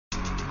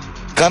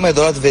mi-a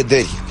dorat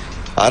vederi.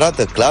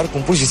 Arată clar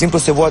cum pur și simplu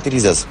se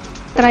volatilizează.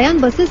 Traian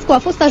Băsescu a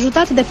fost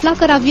ajutat de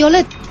flacăra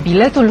violet.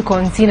 Biletul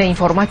conține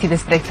informații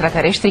despre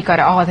extraterestri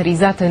care au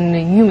aterizat în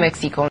New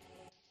Mexico.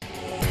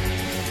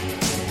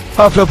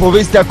 Află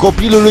povestea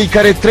copilului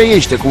care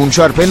trăiește cu un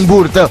șoarpe în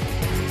burtă.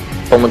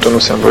 Pământul nu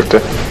se învârte.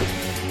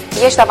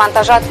 Ești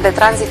avantajat de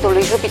tranzitul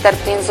lui Jupiter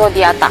prin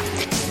zodia ta.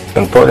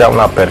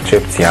 Întotdeauna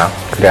percepția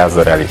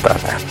creează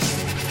realitatea.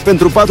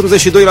 Pentru 42%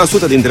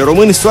 dintre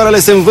români, soarele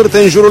se învârte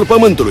în jurul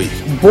pământului.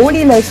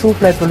 Bolile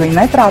sufletului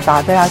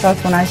netratate, așa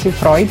spunea și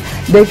Freud,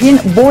 devin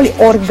boli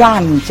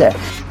organice.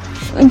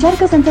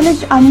 Încearcă să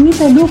înțelegi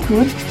anumite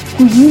lucruri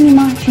cu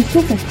inima și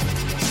sufletul.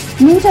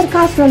 Nu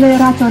încerca să le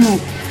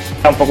raționezi.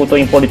 Am făcut o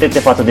impolitețe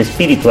față de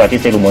spiritul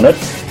acestei lumânări.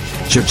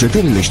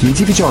 Cercetările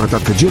științifice au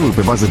arătat că gelul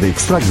pe bază de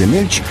extract de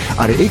melci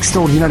are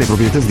extraordinare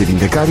proprietăți de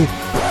vindecare.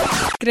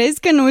 Crezi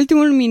că în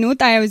ultimul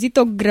minut ai auzit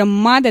o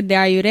grămadă de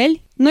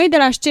aiureli? Noi de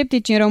la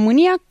Sceptici în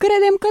România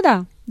credem că da,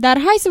 dar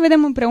hai să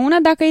vedem împreună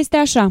dacă este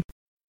așa.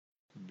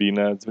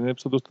 Bine, ați venit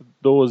episodul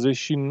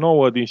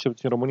 129 din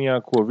Sceptici în România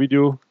cu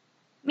Ovidiu,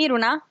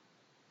 Miruna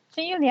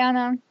și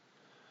Iuliana.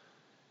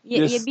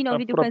 E bine,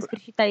 Ovidiu, că în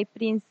sfârșit ai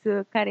prins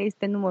care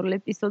este numărul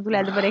episodului.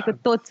 Adevărat că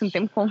toți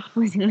suntem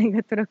confuzi în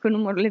legătură cu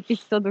numărul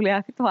episodului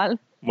actual.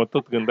 Mă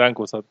tot gândeam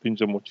că o să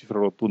atingem o cifră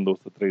rotundă,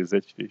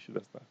 130, știi, și de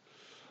asta.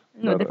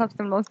 Nu, de fapt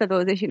suntem la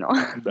 129.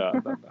 Da,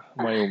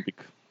 mai e un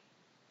pic.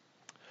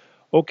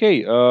 Ok,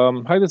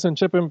 haideți să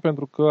începem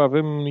pentru că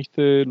avem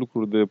niște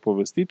lucruri de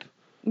povestit.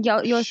 Eu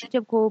o să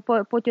încep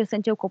pot eu să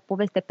încep cu o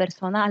poveste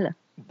personală?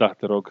 Da,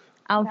 te rog.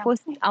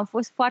 Am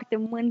fost foarte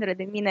mândră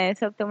de mine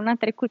săptămâna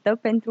trecută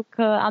pentru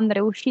că am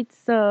reușit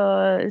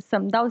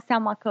să-mi dau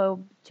seama că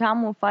ce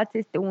am în față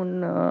este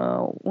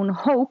un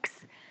hoax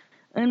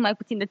în mai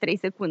puțin de 3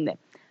 secunde.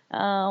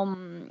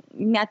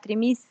 Mi-a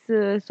trimis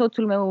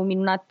soțul meu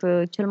minunat,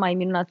 cel mai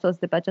minunat soț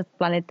de pe această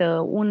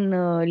planetă, un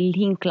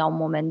link la un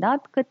moment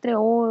dat către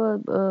o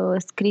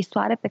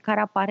scrisoare pe care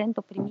aparent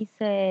o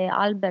primise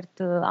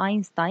Albert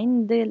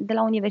Einstein de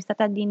la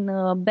Universitatea din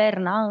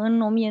Berna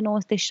în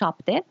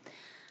 1907,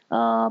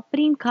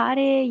 prin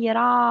care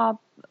era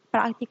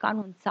practic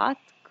anunțat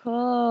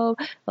că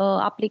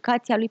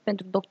aplicația lui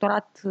pentru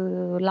doctorat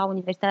la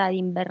Universitatea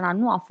din Berna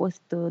nu a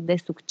fost de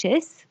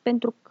succes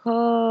pentru că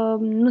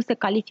nu se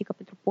califică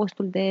pentru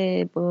postul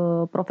de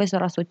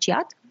profesor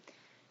asociat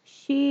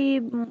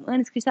și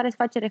în scrisoare se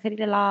face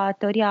referire la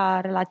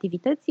teoria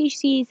relativității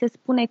și se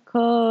spune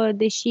că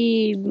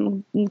deși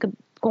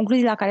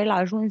concluziile la care el a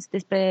ajuns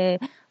despre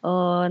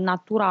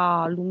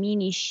natura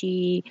luminii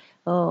și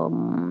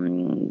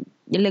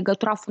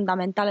legătura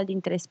fundamentală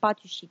dintre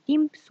spațiu și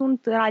timp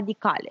sunt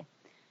radicale.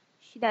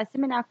 Și de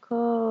asemenea că...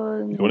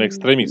 E un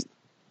extremist.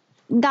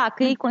 Da,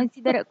 că ei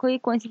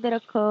consideră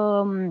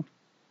că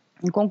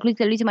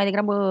concluziile lui sunt mai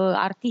degrabă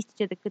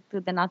artistice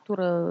decât de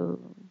natură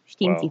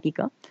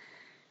științifică. Wow.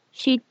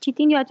 Și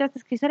citind eu această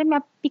scrisoare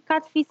mi-a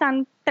picat fisa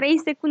în 3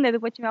 secunde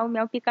după ce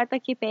mi-au picat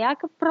ochii pe ea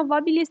că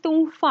probabil este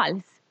un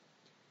fals.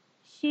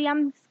 Și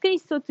am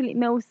scris soțului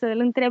meu să-l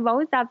întreb,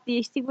 auzi, dar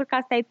ești sigur că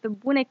asta e pe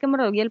bune? Că, mă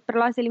rog, el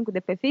preluase link-ul de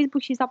pe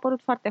Facebook și s-a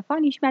părut foarte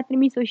funny și mi-a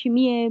trimis-o și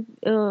mie.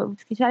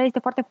 Scrisoarea este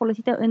foarte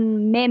folosită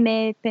în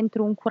meme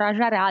pentru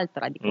încurajarea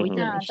altora. Adică,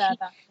 uite,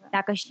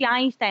 dacă și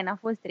Einstein a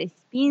fost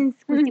respins,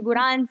 cu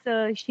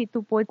siguranță și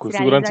tu poți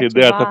realiza ceva. Cu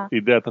siguranță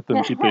ideea ta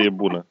tâmpită e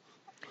bună.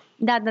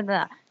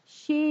 Da.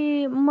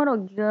 Și, mă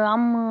rog,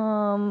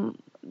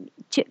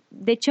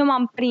 de ce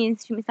m-am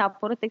prins și mi s-a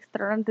părut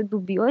extraordinar de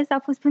dubios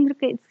a fost pentru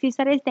că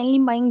scrisoarea este în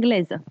limba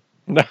engleză.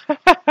 Da.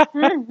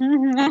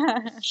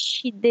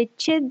 Și de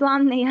ce,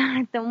 Doamne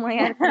iartă-mă,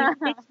 iar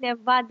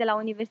cineva de la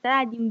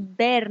Universitatea din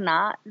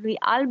Berna, lui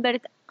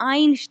Albert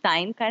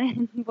Einstein, care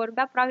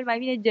vorbea probabil mai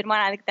bine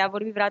germana decât a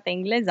vorbit vreodată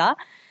engleza,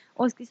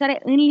 o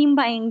scrisoare în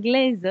limba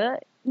engleză,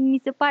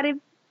 mi se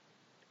pare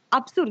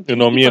absurd.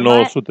 În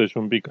 1900 și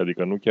un pic,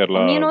 adică nu chiar la...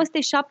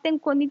 1907, în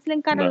condițiile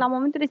în care la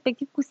momentul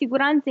respectiv cu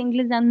siguranță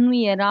engleza nu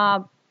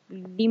era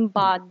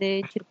limba de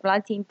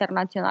circulație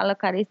internațională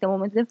care este în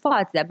momentul de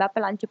față. De-abia pe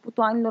la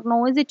începutul anilor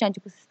 90 a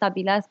început să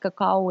stabilească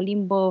ca o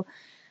limbă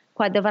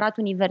cu adevărat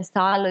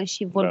universală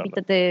și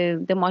vorbită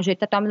de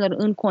majoritatea oamenilor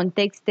în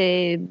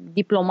contexte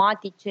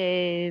diplomatice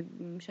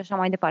și așa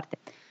mai departe.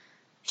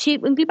 Și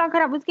în clipa în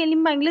care am văzut că e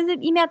limba engleză,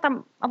 imediat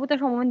am avut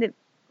așa un moment de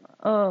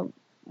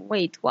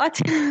wait, what?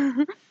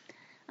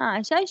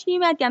 Așa, și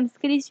imediat i-am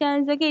scris și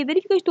am zis, ok,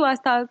 verifică și tu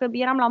asta, că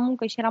eram la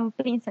muncă și eram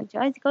prinsă în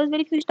ceva, zic că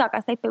verifică și tu dacă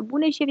asta e pe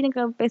bune și evident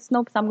că pe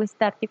Snopes am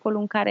găsit articolul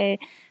în care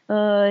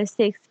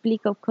se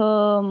explică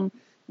că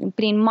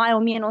prin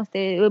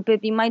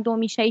mai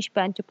 2016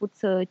 a început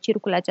să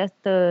circule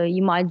această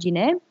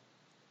imagine,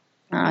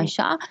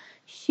 așa,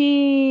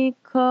 și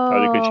că...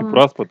 Adică e și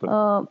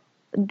proaspătă.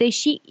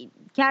 Deși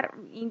chiar...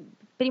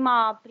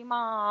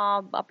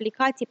 Prima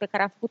aplicație pe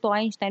care a făcut-o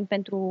Einstein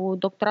pentru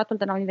doctoratul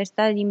de la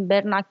Universitatea din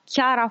Berna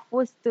chiar a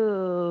fost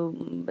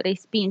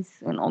respins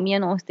în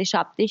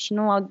 1907 și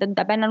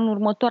de-abia în anul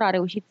următor a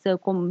reușit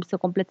să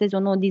completeze o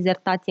nouă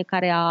dizertație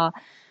care a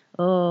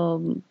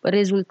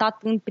rezultat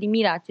în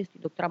primirea acestui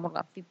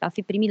doctorat, a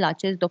fi primit la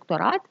acest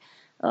doctorat.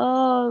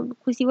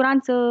 Cu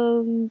siguranță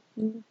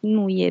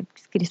nu e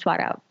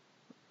scrisoarea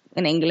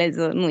în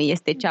engleză, nu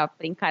este cea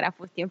prin care a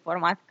fost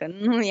informat că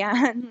nu i-a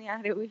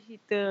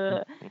reușit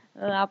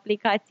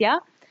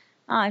aplicația.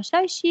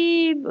 Așa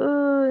și,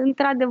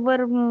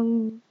 într-adevăr,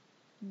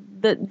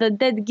 the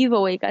dead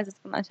giveaway, ca să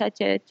spun așa,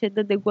 ce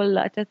dă de gol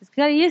la această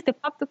scrisoare, este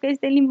faptul că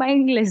este în limba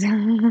engleză.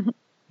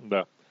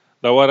 Da.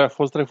 Dar oare a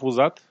fost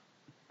refuzat?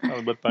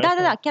 Albert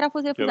Einstein? Da, chiar a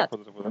fost refuzat.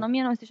 În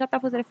 1907 a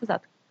fost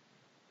refuzat.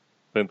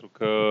 Pentru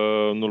că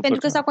Pentru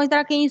că s-a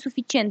considerat că e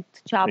insuficient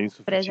ce a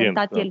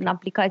prezentat el în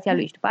aplicația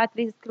lui. Și după aia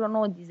trebuie să scrie o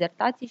nouă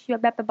dizertație și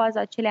abia pe baza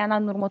acelei în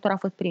anul următor a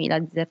fost primit la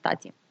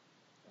dizertație.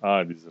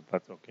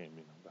 Dizertație, ok,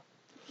 bine, da.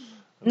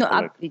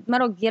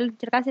 El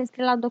încerca să se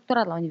înscrie la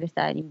doctorat la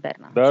Universitatea din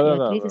Berna. Da, și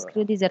trebuie să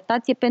scrie o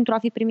dizertație pentru a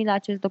fi primit la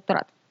acest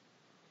doctorat.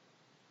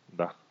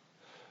 Da.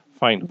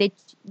 Fine.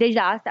 Deci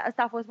da,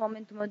 asta a fost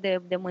momentul meu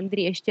de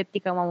mândrie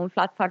sceptică. M-am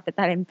umflat foarte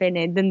tare în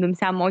pene, dându-mi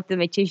seama,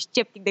 uite-mă ce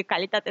sceptic de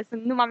calitate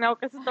sunt. Nu mi-au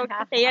căsut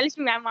pe el și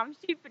m-am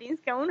și prins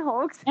că un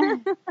hoax.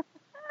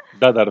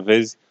 Da, dar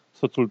vezi,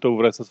 soțul tău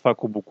vrea să-ți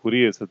facă o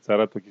bucurie, să-ți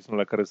arate o chestiune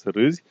la care să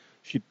râzi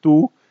și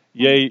tu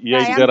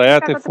i-ai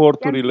deraiat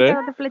eforturile,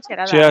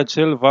 ceea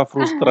ce îl va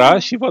frustra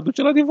și va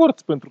duce la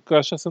divorț, pentru că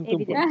așa se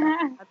întâmplă.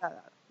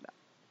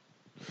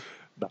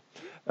 Da.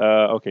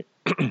 Ok.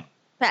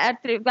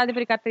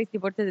 Adevărat că ar trebui să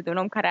divorțeze de un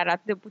om care are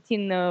atât de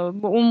puțin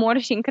umor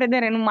și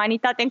încredere în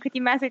umanitate, încât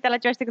imediat se uită la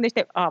ceva și te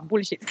gândește,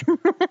 bullshit.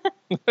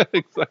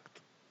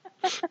 Exact.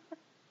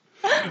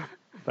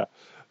 Da.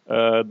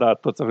 Da,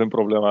 toți avem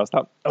problema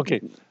asta. Ok.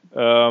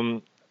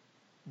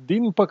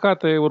 Din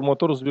păcate,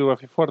 următorul subiect va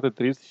fi foarte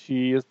trist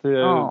și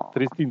este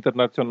trist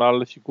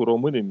internațional și cu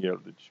români în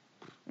el. Deci...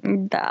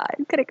 Da,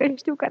 cred că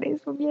știu care e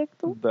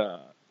subiectul.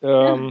 Da.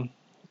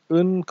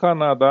 În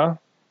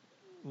Canada,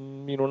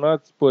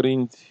 minunați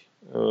părinți,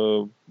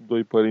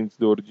 doi părinți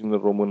de origine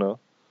română,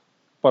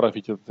 par a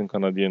fi cetățeni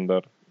canadieni,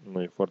 dar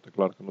nu e foarte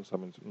clar că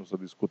nu se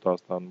discută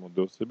asta în mod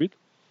deosebit,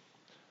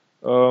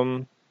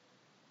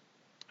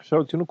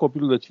 și-au ținut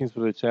copilul de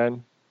 15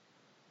 ani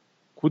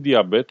cu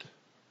diabet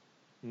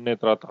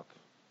netratat.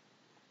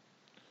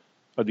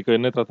 Adică e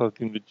netratat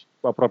timp de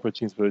aproape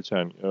 15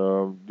 ani.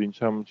 Din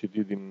ce am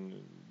citit din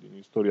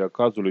istoria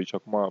cazului și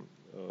acum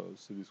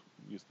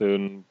este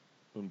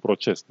în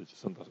proces, deci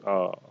sunt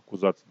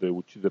acuzați de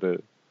ucidere,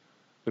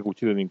 cred că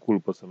ucidere din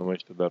culpă se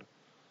numește, dar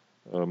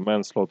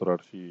manslaughter ar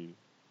fi...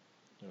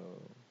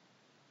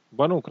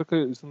 Ba nu, cred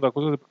că sunt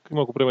acuzați de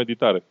crimă cu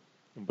premeditare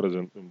în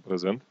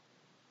prezent.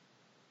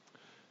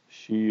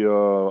 Și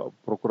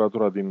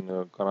procuratura din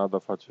Canada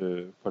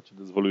face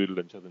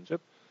dezvăluirile încet.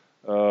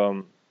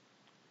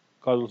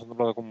 Cazul s-a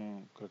întâmplat acum,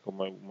 cred că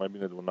mai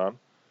bine de un an.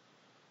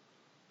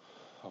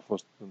 A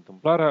fost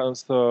întâmplarea,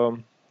 însă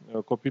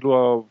copilul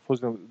a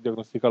fost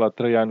diagnosticat la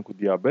 3 ani cu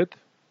diabet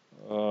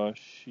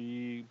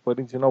și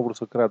părinții n-au vrut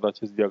să creadă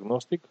acest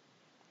diagnostic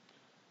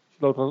și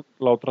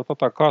l-au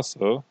tratat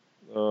acasă,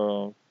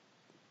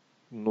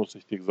 nu se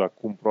știe exact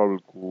cum,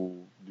 probabil cu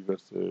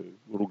diverse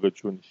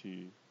rugăciuni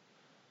și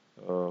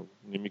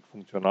nimic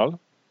funcțional.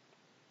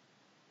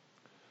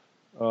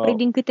 Păi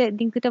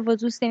din câte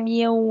văzusem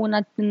eu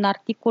în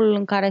articol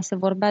în care se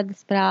vorbea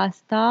despre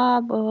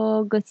asta,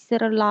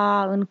 găsiseră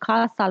în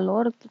casa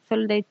lor tot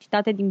felul de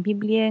citate din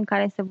Biblie în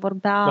care se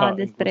vorbea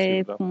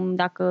despre cum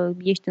dacă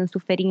ești în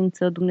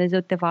suferință, Dumnezeu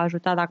te va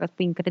ajuta dacă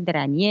spui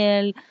încrederea în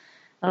El.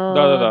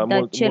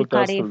 Dar cel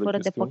care e fără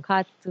de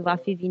păcat va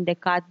fi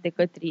vindecat de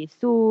către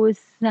Iisus.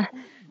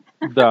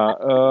 Da.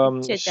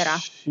 etc.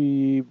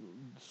 Și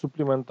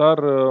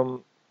suplimentar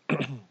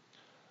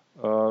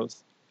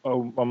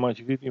am mai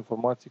citit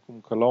informații cum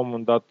că la un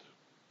moment dat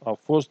a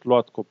fost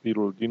luat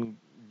copilul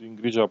din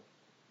grija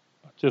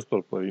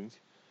acestor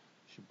părinți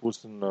și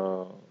pus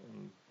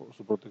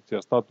sub protecția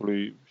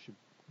statului și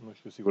nu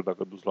știu sigur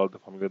dacă dus la alte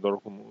familie, dar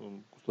oricum în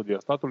custodia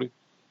statului.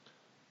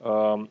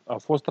 A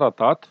fost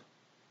tratat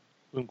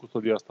în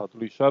custodia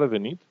statului și a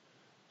revenit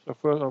și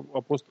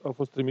a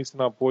fost trimis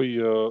înapoi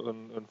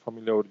în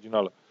familia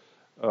originală.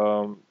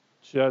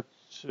 Ceea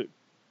ce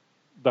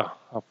da,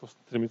 a fost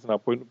trimis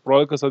înapoi.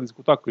 Probabil că s-a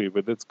discutat cu ei.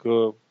 Vedeți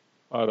că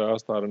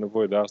are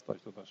nevoie de asta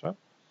și tot așa.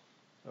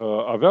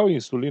 Aveau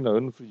insulină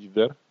în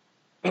frigider,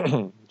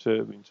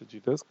 din ce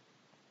citesc,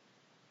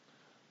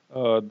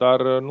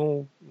 dar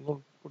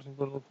pur și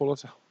simplu nu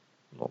foloseau.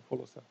 Nu o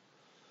foloseau.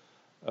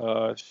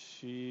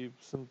 Și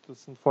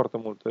sunt foarte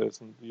multe.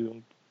 E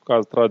un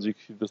caz tragic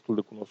și destul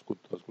de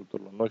cunoscut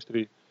ascultătorilor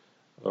noștri.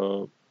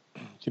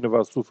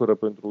 Cineva suferă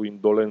pentru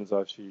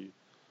indolența și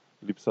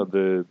lipsa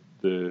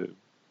de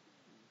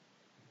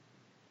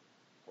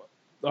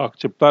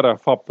acceptarea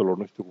faptelor,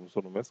 nu știu cum să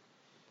o numesc,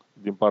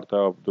 din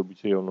partea, de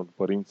obicei, unor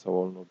părinți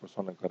sau unor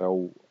persoane care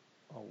au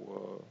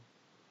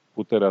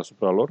puterea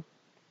asupra lor.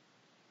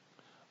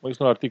 Mai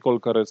este un articol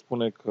care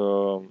spune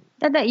că...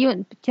 Da,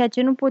 ceea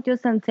ce nu pot eu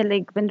să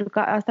înțeleg, pentru că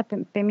asta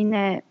pe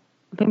mine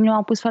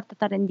m-a pus foarte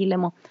tare în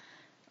dilemă.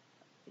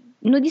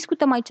 Nu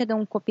discutăm aici de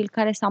un copil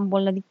care s-a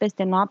îmbolnăvit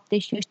peste noapte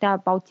și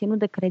ăștia au ținut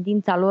de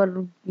credința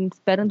lor,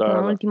 sperând până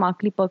în ultima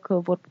clipă că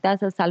vor putea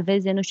să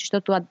salveze, nu știu,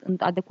 și totul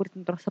a decurs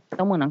într-o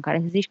săptămână în care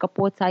să zici că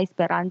poți să ai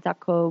speranța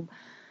că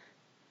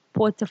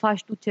poți să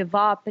faci tu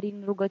ceva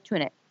prin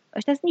rugăciune.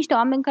 Ăștia sunt niște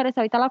oameni care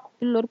s-au uitat la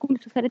copilul lor cum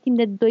suferă timp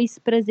de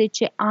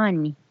 12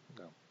 ani.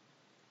 Da.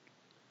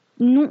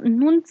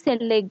 Nu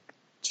înțeleg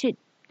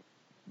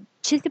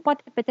ce se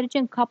poate petrece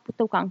în capul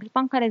tău, ca în clipa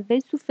în care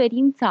vezi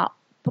suferința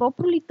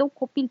propriului tău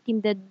copil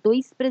timp de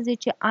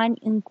 12 ani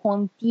în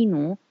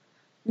continuu,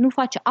 nu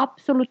faci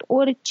absolut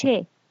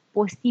orice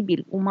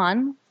posibil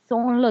uman să o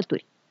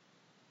înlături.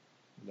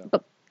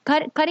 Da.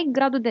 Care e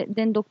gradul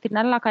de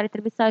îndoctrinare la care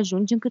trebuie să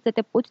ajungi încât să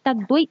te poți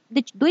uita?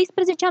 Deci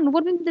 12 ani, nu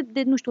vorbim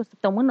de nu știu, o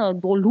săptămână,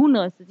 o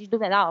lună, să zici,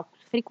 da, a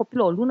suferit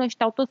copilul o lună și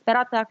te-au tot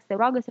sperat că dacă se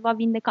roagă se va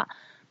vindeca.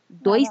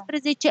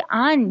 12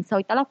 ani s-au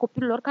uitat la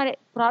copilul lor care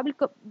probabil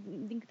că,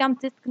 din câte am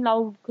înțeles,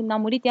 când a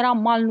murit era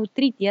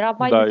malnutrit, era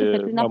vai de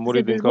suflet, când a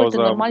murit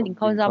din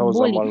cauza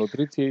bolii.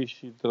 Malnutriției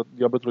și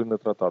diabetului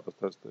netratat.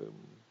 Asta este...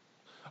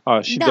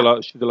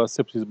 și de la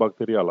sepsis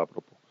bacterial,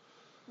 apropo.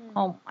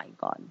 Oh my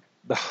God.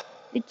 Da.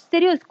 Deci,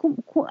 serios,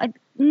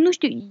 nu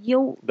știu,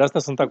 eu... De asta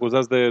sunt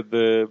acuzați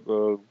de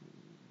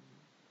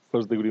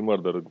first degree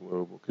murder,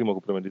 crimă cu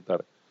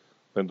premeditare.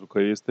 Pentru că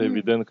este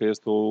evident că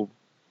este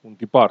un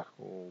tipar,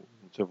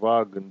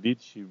 ceva gândit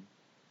și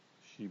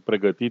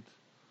pregătit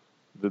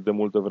de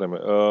multă vreme.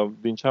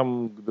 Din ce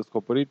am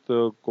descoperit,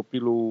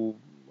 copilul,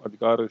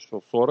 adică are și o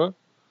soră,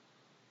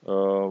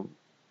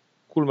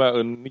 culmea,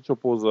 în nicio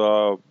poză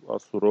a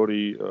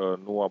surorii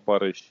nu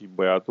apare și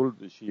băiatul,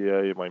 deși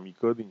ea e mai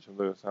mică, din ce-mi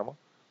dau seama.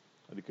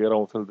 Adică era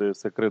un fel de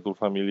secretul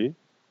familiei.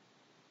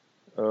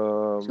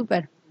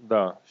 Super.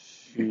 Da,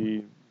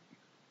 și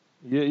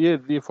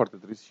e foarte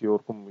trist și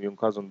oricum e un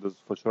caz în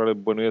desfășurare.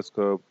 Bănuiesc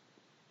că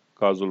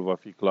cazul va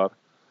fi clar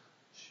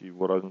și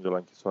vor ajunge la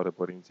închisoare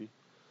părinții,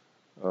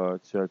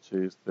 ceea ce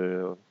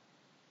este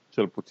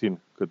cel puțin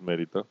cât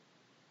merită.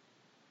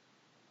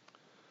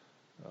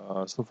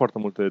 Sunt foarte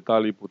multe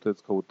detalii,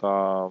 puteți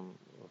căuta,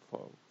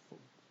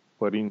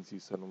 părinții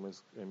se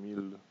numesc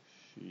Emil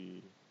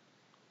și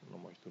nu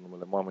mai știu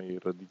numele mamei,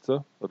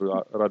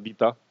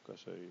 Radita, ca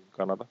așa e în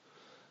Canada,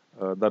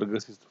 dar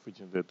găsiți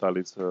suficient de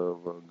detalii să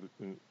vă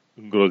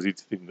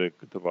îngroziți timp de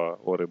câteva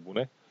ore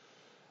bune.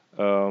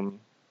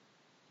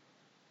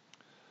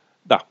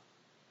 Da,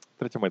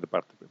 trecem mai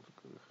departe. Pentru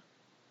că...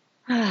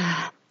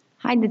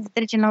 Haideți să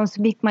trecem la un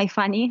subiect mai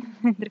funny,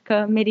 pentru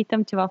că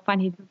merităm ceva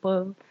funny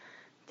după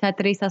ce a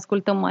trebuit să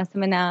ascultăm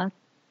asemenea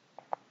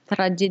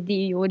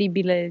tragedii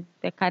oribile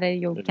pe care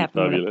eu chiar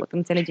nu le pot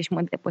înțelege și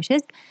mă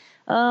depășesc.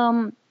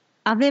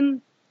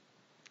 Avem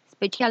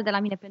special de la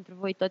mine pentru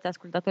voi, toți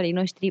ascultătorii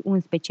noștri,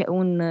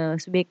 un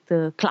subiect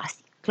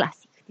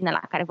clasic, din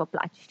ăla care vă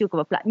place. Știu că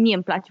vă place, mie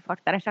îmi place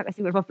foarte tare, așa că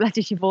sigur vă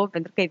place și vouă,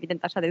 pentru că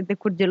evident așa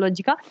decurge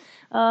logica.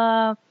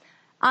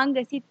 Am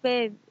găsit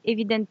pe,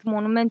 evident,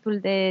 monumentul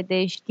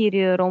de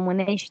știri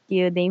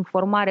românești, de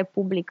informare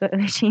publică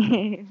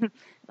și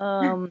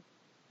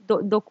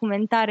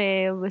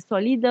documentare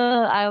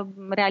solidă,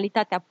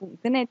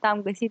 realitatea.net,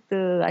 am găsit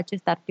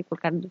acest articol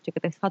care duce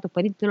către sfatul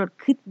părinților: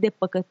 cât de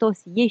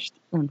păcătos ești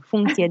în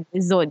funcție de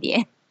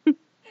zodie.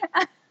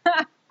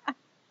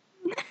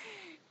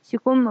 Și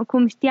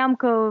cum știam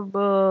că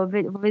vă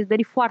veți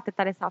dori foarte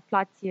tare să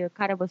aflați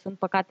care vă sunt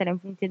păcatele în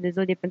funcție de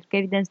zodie, pentru că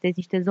evident sunteți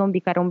niște zombi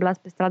care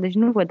umblați pe stradă și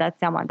nu vă dați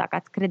seama dacă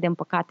ați crede în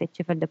păcate,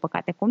 ce fel de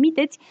păcate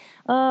comiteți.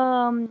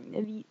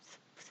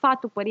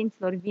 Sfatul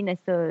părinților vine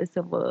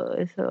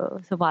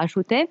să vă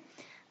ajute.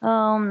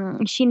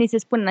 Și ne se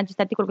spune în acest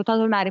articol că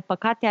toată lumea are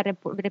păcate, iar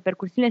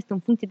repercusiunile sunt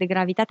în funcție de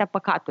gravitatea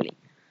păcatului.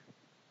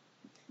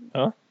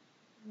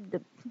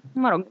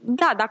 Mă rog,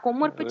 da, dacă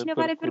omor pe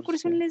cineva,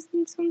 repercursiunile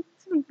sunt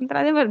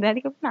într-adevăr,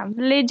 adică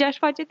legea își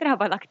face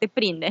treaba dacă te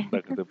prinde.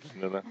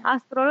 Da.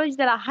 Astrologii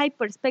de la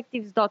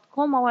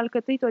highperspectives.com au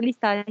alcătuit o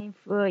listă a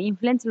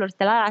influențelor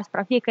stelare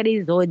asupra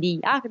fiecărei zodii.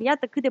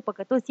 Iată cât de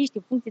păcătos ești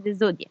în funcție de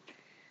zodie.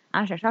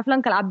 Așa, și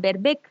aflăm că la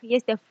berbec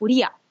este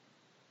furia.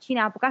 Cine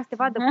a apucat să te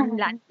vadă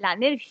la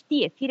nervi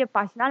știe, fire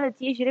pasională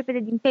îți ieși repede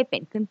din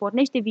pepeni. Când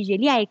pornește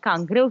vijelia e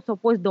cam greu să o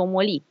poți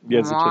domoli.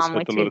 Ia ziceți,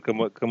 fetelor,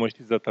 că mă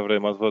știți data vreme,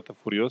 m-ați văzut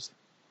furios?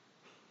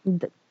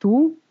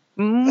 Tu?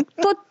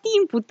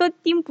 Tot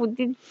timpul,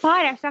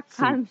 pare așa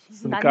calm.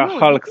 Sunt ca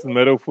Hulk, sunt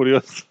mereu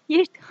furios.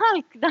 Ești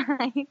Hulk, da.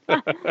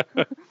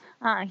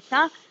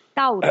 Așa,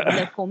 Taur,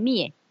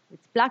 lăcomie.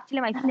 Îți plac cele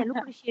mai fine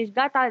lucruri și ești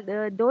gata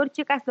de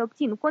orice ca să le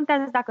obții. Nu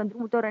contează dacă în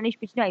drumul tău rănești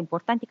pe cineva,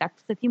 important e ca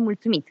tu să fii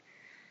mulțumit.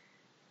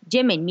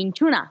 Gemeni,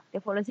 minciuna. Te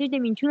folosești de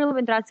minciună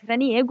pentru a-ți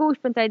hrăni ego-ul și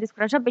pentru a-i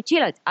descuraja pe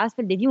ceilalți.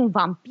 Astfel devii un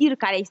vampir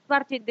care îi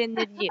stoarce de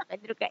energie.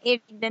 Pentru că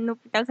evident nu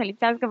puteau să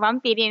lipsească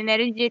vampirii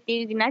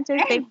energetici din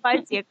această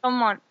ecuație.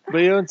 Come on.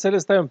 Băi, eu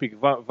înțeles, stai un pic.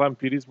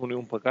 Vampirismul nu e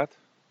un păcat?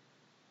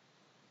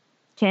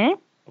 Ce?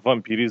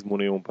 Vampirismul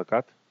nu e un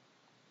păcat?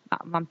 Da,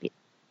 vampir.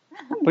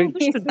 Păi,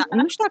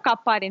 nu știu dacă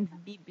apare în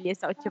Biblie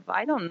sau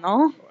ceva, I don't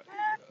know.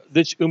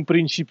 Deci, în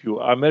principiu,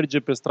 a merge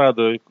pe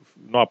stradă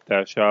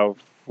noaptea și a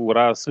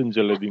fura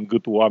sângele din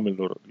gâtul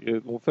oamenilor. E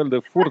un fel de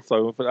furt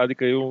sau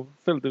adică e un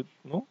fel de,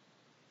 nu?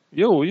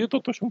 E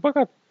totuși un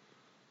păcat.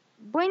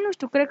 Băi, nu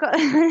știu, cred că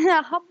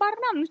habar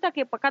n-am, nu știu dacă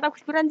e păcat, dar cu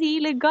siguranță e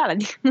ilegal.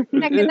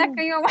 Adică,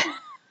 Dacă eu...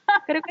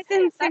 cred că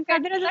se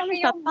încadrează la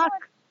niște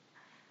atac.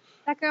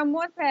 Dacă eu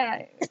mor pe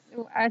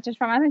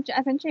acești oameni,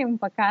 atunci e un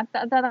păcat,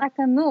 dar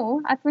dacă nu,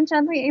 atunci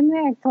nu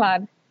e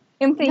clar.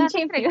 În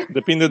principiu.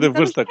 Depinde de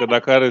vârstă, că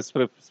dacă are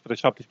spre 17-18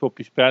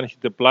 ani și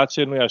te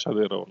place, nu e așa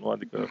de rău, nu?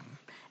 Adică...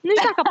 Nu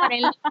știu dacă apare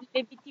în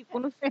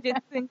Leviticul, nu suge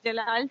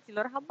sângele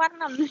alților, habar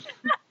n-am. Nu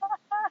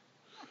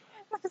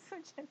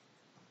suge.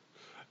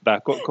 Da,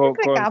 continuă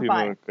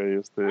că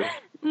este...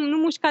 Nu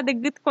mușca de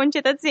gât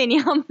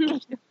concetățenii, nu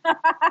știu.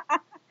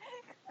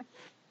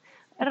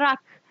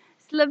 Rac,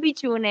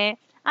 slăbiciune.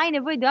 Ai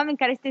nevoie de oameni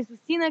care să te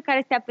susțină, care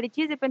să te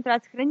aprecieze pentru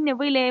a-ți hrăni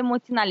nevoile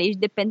emoționale. Ești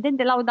dependent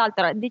de lauda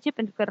altora. De ce?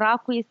 Pentru că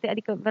racul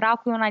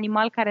e un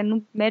animal care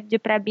nu merge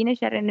prea bine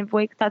și are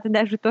nevoie câteodată de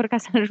ajutor ca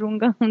să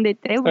ajungă unde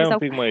trebuie. Stai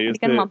un pic,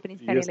 adică nu m-am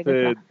prins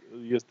care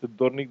este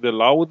dornic de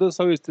laudă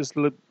sau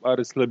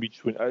are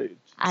slăbiciuni?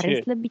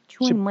 Are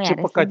slăbiciuni, Ce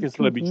păcat e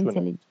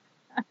slăbiciune?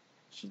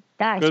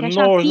 Da, că și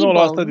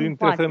așa 99%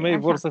 dintre femei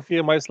vor să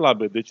fie mai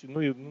slabe. Deci nu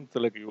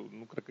înțeleg,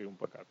 nu cred că e un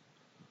păcat.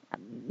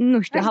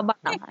 Nu știu, habar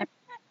n-am.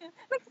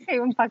 Nu cred că e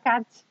un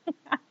păcat.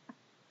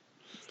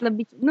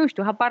 Nu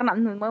știu, habar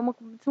n-am.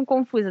 Sunt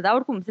confuză, dar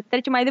oricum, să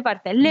trecem mai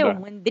departe. Leu,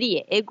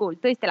 mândrie, ego-ul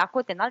tău este la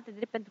cote înalte,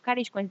 drept pentru care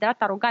ești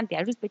considerat arogant. Te-ai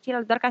ajuns pe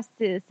ceilalți doar ca să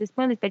se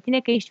spună despre tine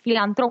că ești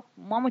filantrop.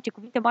 Mamă, ce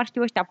cuvinte mari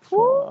știu ăștia.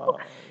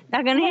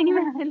 Dacă nu e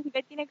nimeni lângă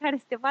tine care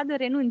să te vadă,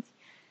 renunți.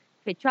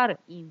 Fecioară,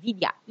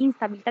 invidia,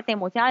 instabilitatea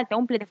emoțională te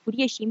umple de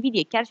furie și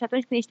invidie. Chiar și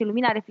atunci când ești în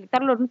lumina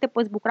reflectoarelor, nu te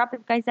poți bucura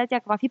pentru că ai senzația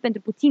că va fi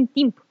pentru puțin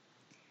timp.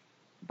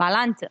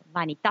 Balanță,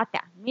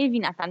 vanitatea, nu e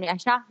vina ta, nu e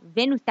așa?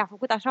 Venus te-a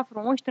făcut așa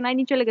frumos și tu n-ai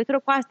nicio legătură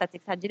cu asta, îți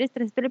exagerezi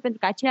trăsăturile pentru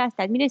că aceea să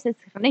te admire și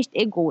să-ți hrănești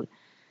ego-ul.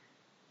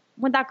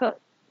 Mă, dacă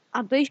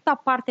a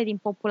 12-a parte din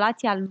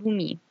populația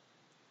lumii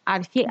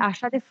ar fi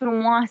așa de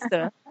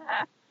frumoasă,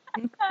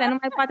 să nu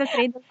mai poată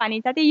trăi de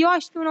vanitate, eu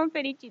aș fi un om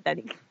fericit,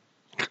 adică.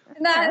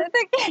 Da,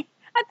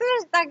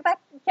 atunci, dacă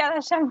chiar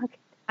așa mă...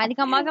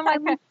 Adică am avea mai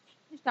mulți,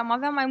 nu știu, am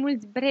avea mai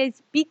mulți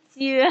brezi,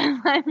 piți,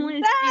 mai mulți...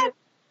 Da.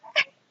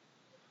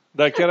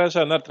 Da, chiar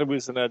așa, n-ar trebui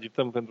să ne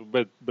agităm pentru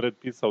Brad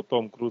Pitt sau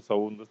Tom Cruise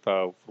sau un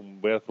ăsta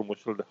băiat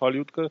frumoșel de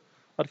Hollywood, că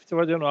ar fi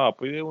ceva genul,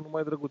 păi e unul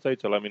mai drăguț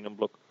aici la mine în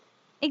bloc.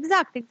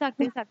 Exact. Da.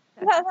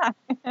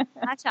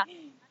 Așa.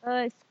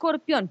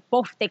 Scorpion,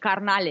 pofte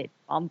carnale.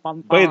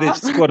 Băi,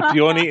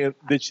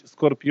 deci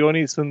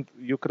scorpionii sunt,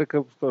 eu cred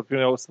că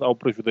scorpionii au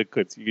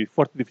prejudecăți. E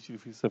foarte dificil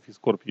să fii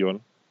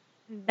scorpion.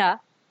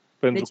 Da.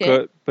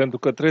 Pentru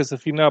că trebuie să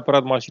fii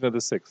neapărat mașină de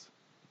sex.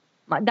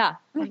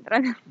 Da.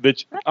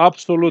 Deci,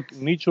 absolut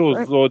nicio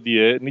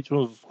zodie,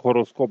 niciun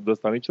horoscop de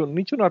ăsta,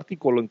 niciun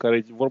articol în care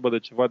e vorba de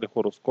ceva de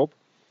horoscop,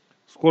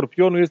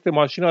 Scorpionul este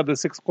mașina de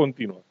sex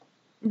continuă.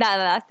 Da,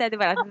 asta e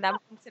adevărat.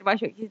 Am observat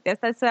și eu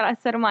chestia asta,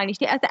 sărmani.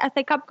 Știi? Asta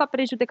e ca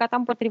prejudecata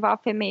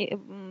împotriva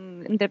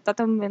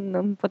îndreptată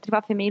împotriva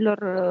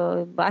femeilor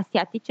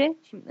asiatice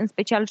și în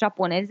special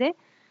japoneze.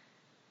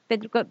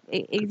 Pentru că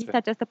există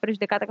această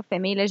prejudecată că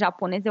femeile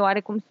japoneze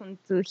oarecum sunt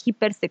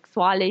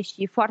hipersexuale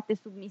și foarte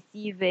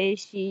submisive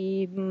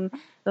și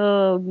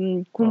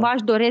cumva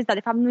își doresc, dar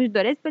de fapt nu își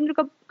doresc, pentru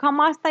că cam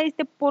asta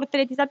este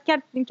portretizat.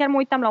 Chiar mă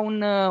uitam la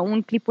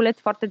un clipuleț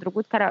foarte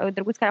drăguț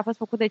care a fost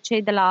făcut de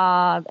cei de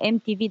la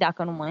MTV,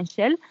 dacă nu mă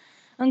înșel,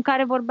 în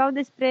care vorbeau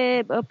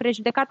despre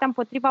prejudecata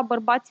împotriva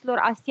bărbaților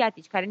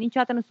asiatici, care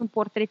niciodată nu sunt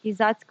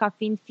portretizați ca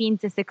fiind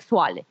ființe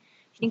sexuale.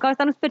 Și din cauza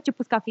asta nu sunt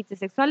percepuți ca ființe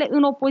sexuale,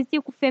 în opoziție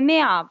cu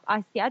femeia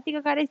asiatică,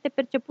 care este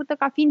percepută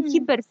ca fiind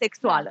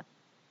hipersexuală.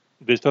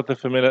 Deci toate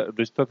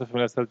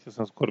femeile asiatice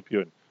sunt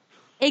scorpioni.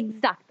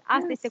 Exact.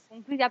 Asta este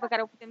concluzia pe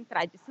care o putem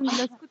trage. Sunt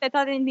născute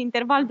toate în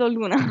interval de o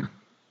lună.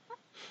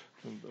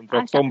 Între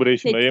octombrie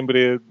și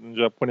noiembrie, în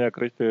Japonia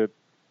crește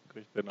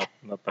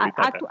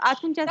natalitatea.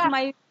 Atunci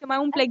se mai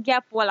umple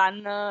gap-ul ăla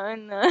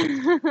în...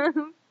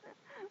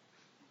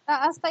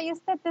 Asta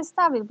este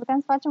testabil. Putem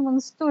să facem un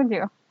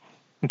studiu.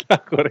 Da,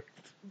 corect.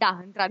 Da,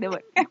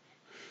 într-adevăr.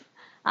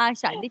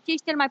 Așa, deci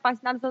ești cel mai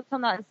pasionat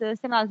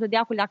semn al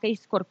zodiacului dacă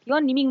ești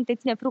scorpion, nimic nu te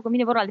ține frugă,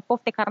 vine vorba de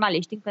pofte carnale,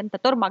 ești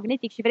încântător,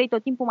 magnetic și vrei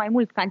tot timpul mai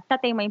mult.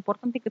 Cantitatea e mai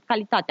importantă decât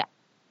calitatea.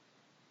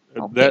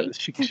 Okay.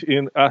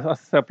 Și asta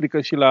se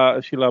aplică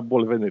și la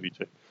boli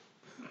venerice.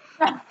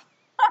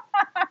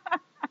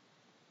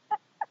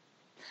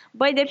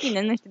 Băi,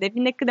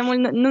 depinde cât de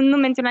mult, nu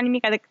menționa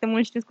nimic de cât de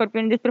mult știu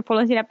scorpionii despre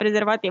folosirea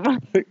prezervativă.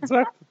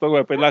 Exact,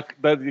 tocmai,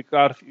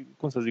 ar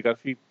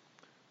fi,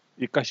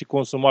 e ca și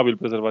consumabil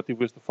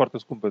prezervativul, este foarte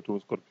scump pentru un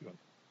scorpion.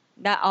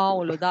 Da,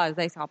 îți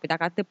dai seama,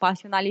 dacă atât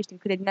pasional ești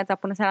încât de dimineața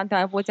până seara nu te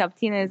mai poți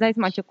abține, îți dai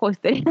seama ce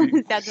costuri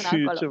se adună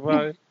acolo.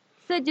 Ceva...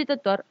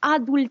 Săgetător,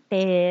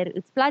 adulter,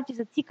 îți place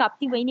să ții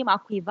captivă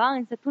inima cuiva,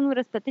 însă tu nu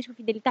răsplătești cu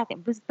fidelitate.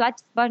 În plus îți place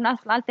să bagi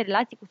nasul în alte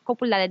relații cu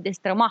scopul de a le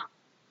destrăma.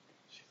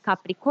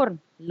 Capricorn,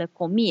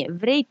 lăcomie,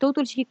 vrei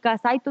totul și ca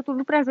să ai totul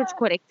nu prea joci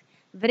corect.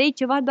 Vrei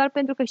ceva doar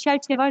pentru că și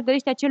altcineva își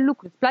dorește acel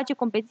lucru. Îți place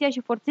competiția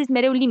și forțezi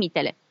mereu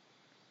limitele.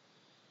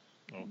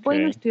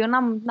 Băi, nu știu, eu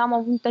n-am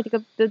avut,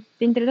 adică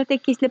dintre toate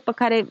chestiile pe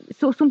care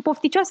sunt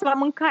pofticioasă la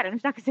mâncare, nu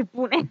știu dacă se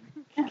pune.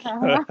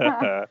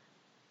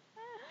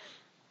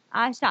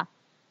 Așa,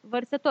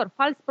 vărsător,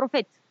 fals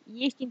profet.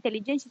 Ești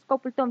inteligent și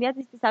scopul tău în viață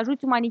este să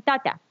ajuți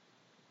umanitatea.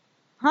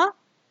 Ha?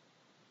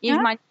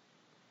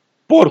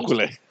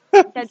 Porcule!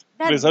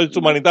 Vrei să ajuți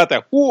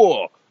umanitatea?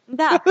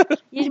 Da,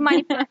 ești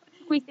manipulat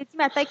cu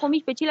istețimea ta, ai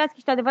convingi pe ceilalți că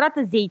ești o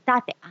adevărată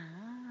zeitate.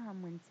 Am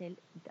înțeles.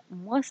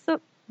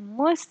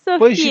 Mă să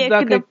Păi fie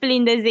cât de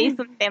plin de zei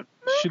suntem.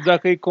 Și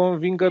dacă e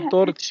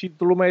convingător și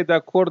lumea e de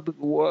acord,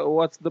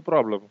 what's the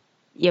problem?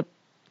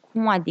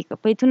 Cum adică?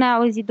 Păi tu n-ai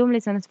auzit, domnule,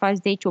 să nu-ți faci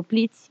zei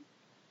ciopliți?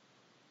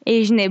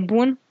 Ești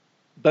nebun?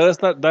 Dar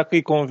ăsta, dacă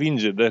îi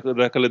convinge,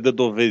 dacă le dă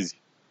dovezi.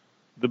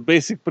 The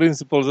basic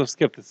principles of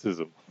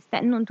skepticism.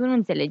 Nu, tu nu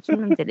înțelegi.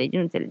 Când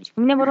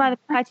vine vorba de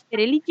păcat și de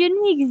religie,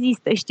 nu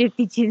există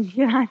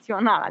scepticism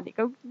rațional,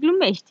 adică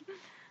glumești.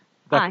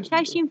 Așa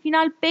și în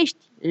final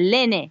pești,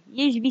 lene.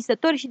 Ești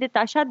visător și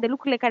detașat de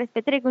lucrurile care se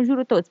petrec în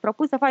jurul tău. Îți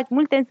propui să faci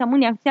multe, însă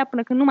mâini acțiunea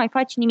până când nu mai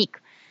faci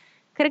nimic.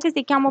 Cred că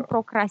se cheamă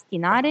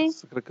procrastinare.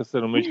 Cred că se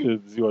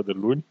numește ziua de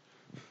luni.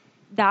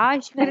 Da,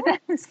 și cred că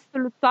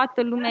absolut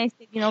toată lumea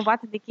este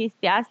vinovată de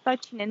chestia asta.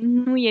 Cine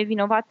nu e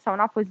vinovat sau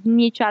n-a fost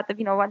niciodată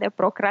vinovat de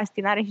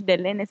procrastinare și de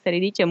lene să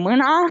ridice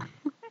mâna.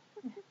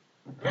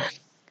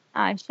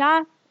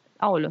 Așa.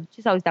 Aoleu,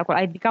 ce s-a auzit acolo?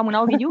 Ai ridicat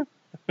mâna, Ovidiu?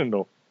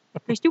 Nu.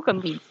 Că știu că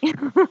minți.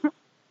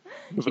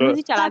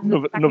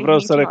 Nu vreau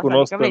să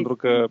recunosc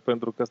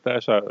pentru că stai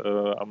așa,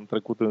 am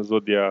trecut în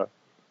zodia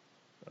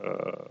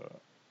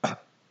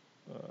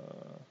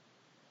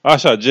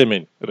așa,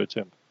 Gemeni,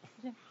 recent.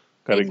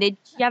 Deci,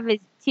 ia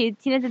vezi,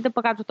 ține-te de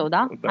păcatul tău,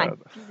 da? Da, Hai,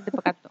 da. ține-te de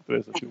păcatul tău.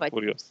 Trebuie să fiu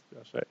furios,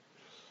 așa e.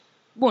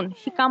 Bun,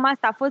 și cam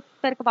asta a fost.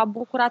 Sper că v-a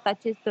bucurat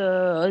acest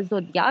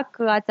zodiac.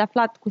 Ați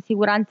aflat cu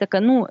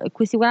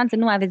siguranță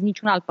nu mai aveți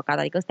niciun alt păcat,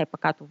 adică ăsta e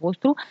păcatul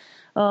vostru.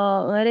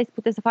 În rest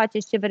puteți să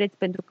faceți ce vreți,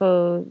 pentru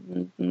că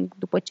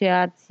după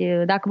ce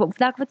dacă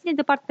vă țineți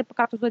departe de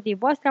păcatul zodiei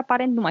voastre,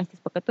 aparent nu mai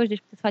sunteți păcătoși, deci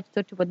puteți face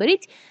orice vă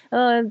doriți.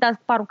 Dați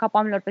cu parul în capul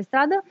oamenilor pe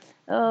stradă.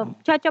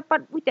 Ceea ce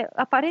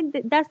aparent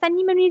de asta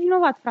nimeni nu e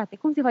vinovat, frate.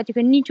 Cum se face că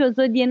nicio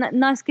zodie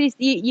n-a scris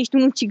ești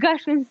un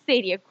ucigaș în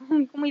serie?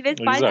 Cum îi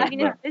vezi pe alții,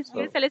 vine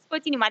să le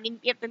scoți inima din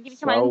piept în timp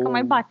ce mai încă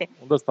mai bate.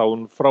 Unde ăsta,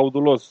 un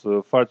fraudulos,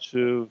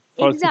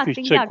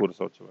 falsifici cecuri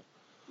sau ceva.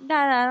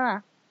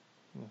 Da.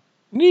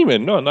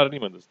 Nimeni, n-are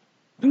nimeni de asta.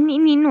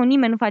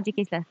 Nimeni nu face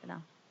chestia asta, da.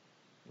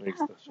 Nu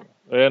există așa.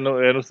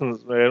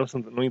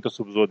 Nu intră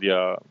sub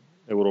zodia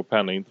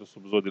europeană, intră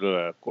sub zodiile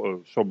alea,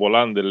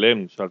 șobolan de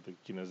lemn și alte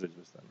chinezești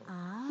de astea.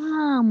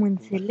 Am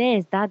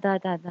înțeles, da.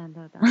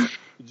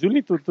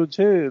 Julie, tu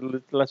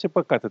la ce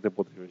păcate te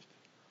potrivești?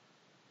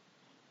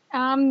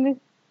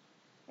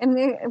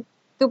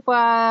 După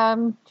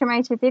ce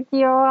m-ai citit,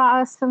 eu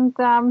sunt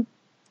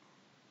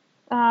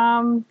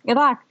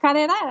rac.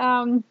 Care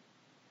era?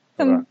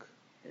 Sunt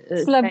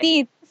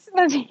slăbit.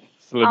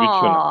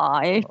 Slăbiciună.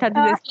 Ești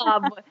atât de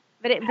slabă.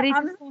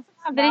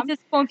 Vrei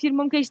să-ți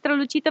confirmăm că ești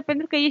strălucită,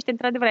 pentru că ești,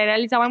 într-adevăr, ai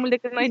realizat mai mult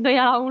decât noi doi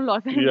la un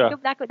loc. Yeah.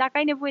 Dacă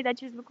ai nevoie de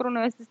acest lucru,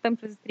 noi o să stăm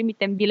și o să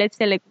trimitem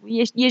biletele.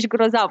 Ești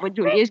grozavă,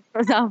 Julie, ești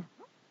grozavă.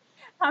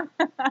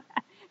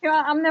 Eu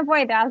am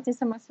nevoie de alții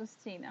să mă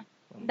susțină.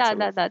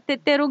 Da.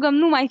 Te rugăm,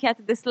 nu mai fi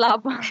atât de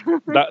slabă.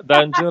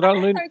 Dar în general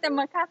noi... Uite,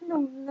 măcar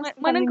nu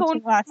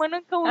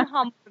mănâncă un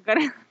hamburger.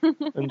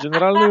 În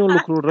general nu e un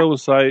lucru rău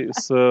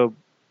să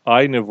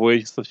ai nevoie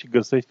și să și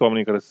găsești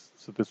oamenii care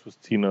să te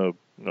susțină,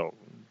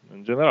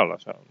 în general,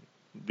 așa,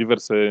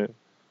 diverse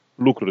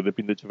lucruri,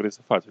 depinde ce vrei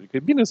să faci. Adică e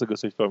bine să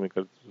găsești oameni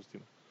care te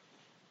susțină.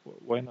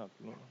 Why not?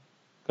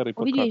 Care-i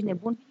păcatul? Ovidiu, ești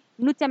nebun?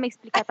 Nu ți-am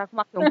explicat acum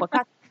că e un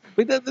păcat?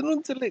 Păi dar nu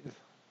înțeleg.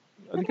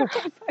 Adică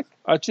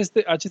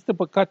aceste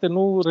păcate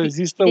nu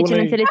rezistă unei... De ce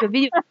nu înțelegi,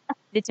 Ovidiu?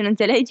 De ce nu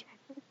înțelegi?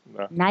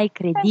 Da. N-ai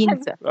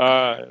credință.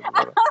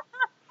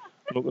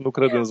 Nu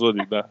cred în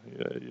zodii, da.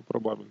 E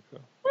probabil că...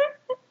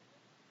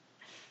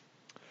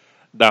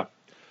 Da.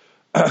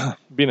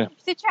 Bine.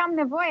 Știi ce am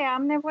nevoie?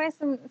 Am nevoie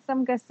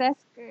să-mi găsesc,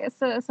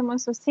 să mă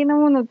susțină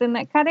unul din...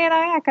 Care era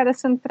aia care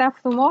sunt prea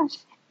frumoși?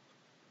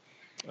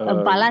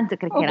 Balanță,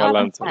 cred că era.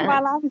 Balanță.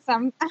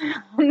 Am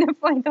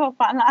nevoie de o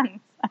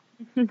balanță.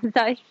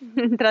 Da,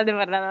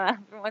 într-adevăr, da,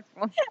 frumos.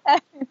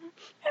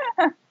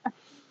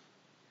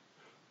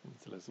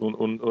 Înțeles.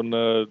 Un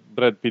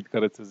Brad Pitt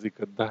care să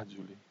zică, da,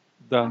 Julie,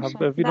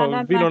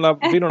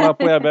 vino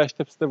înapoi, abia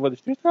aștept să te văd.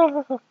 Știi?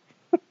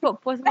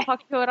 Poți să mă fac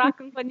și eu rac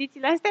în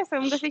condițiile astea?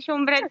 Să-mi găsesc și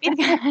un Brad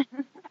Pitt?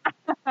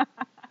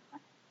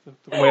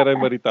 Tu mai erai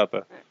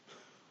măritată.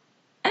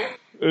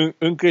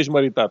 Încă ești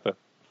măritată.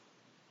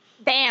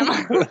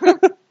 Damn!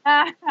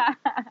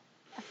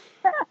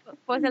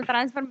 Poți să-l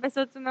transform pe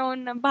soțul meu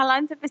în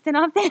balanță peste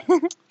noapte?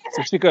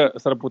 Să știi că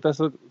s-ar putea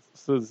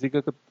să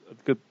zică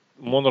că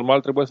în mod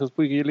normal trebuie să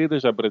spui că el e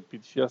deja Brad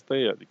Pitt și asta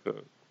e, adică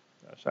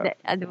așa.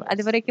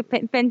 Adevărul e că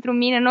pentru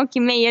mine, în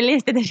ochii mei, el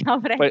este deja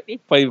Brad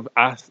Pitt. Păi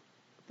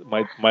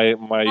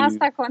mai...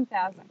 Asta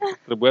contează.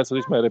 Trebuia să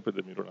zici mai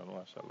repede, Miruna, nu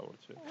așa, la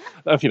orice.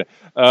 În fine,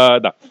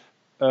 da.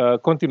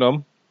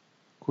 Continuăm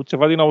cu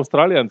ceva din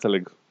Australia,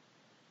 înțeleg.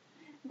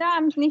 Da,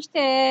 am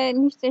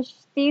niște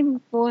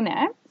știri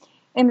bune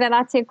în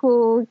relație cu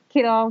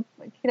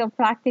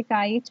chiropractica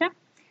aici.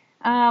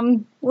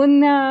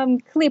 Un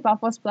clip a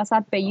fost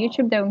plasat pe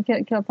YouTube de un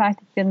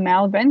chiropractic din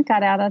Melbourne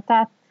care a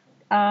arătat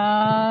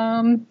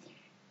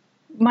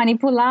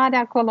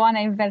manipularea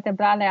coloanei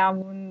vertebrale a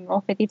o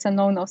fetiță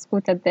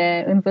nou-născută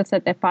în vârstă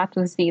de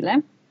 4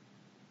 zile.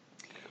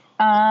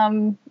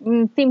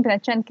 În timp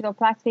recent,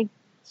 chiropractici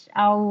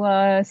au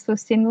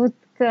susținut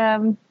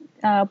că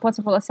pot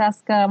să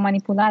folosească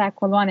manipularea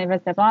coloanei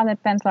vertebrale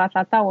pentru a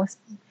trata un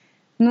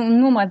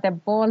număr de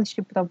boli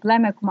și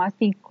probleme, cum ar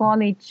fi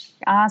colici,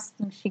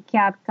 astm și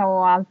chiar ca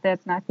o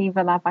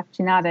alternativă la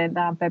vaccinare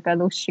la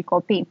bebeluși și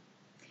copii.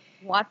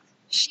 What?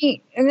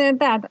 Și,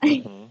 da.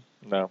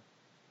 Da.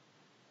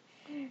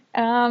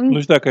 Nu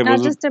știu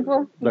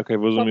dacă ai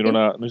văzut,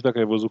 Miruna, nu știu dacă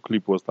ai văzut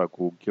clipul ăsta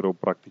cu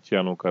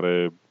chiropracticianul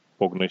care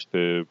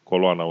pocnește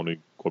coloana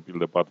unui copil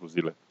de 4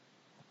 zile.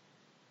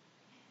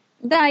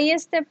 Da,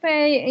 este pe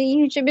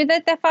YouTube.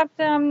 De fapt,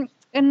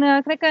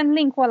 cred că în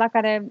link-ul ăla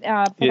care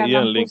e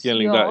în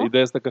link, da.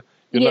 Ideea este că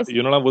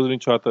eu nu l-am văzut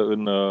niciodată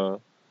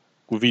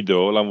cu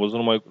video,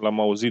 l-am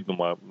auzit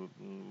numai,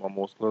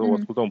 am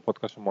ascultat un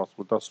podcast și am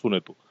ascultat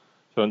sunetul.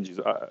 Și am zis,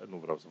 nu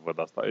vreau să văd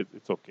asta,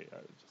 it's okay,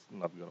 I'm just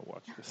not gonna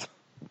watch this.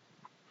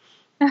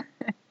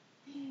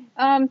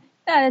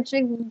 Da,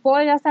 deci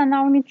bolile astea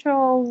n-au nicio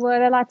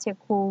relație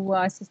cu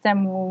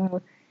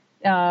sistemul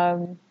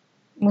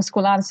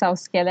muscular sau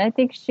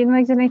scheletic și nu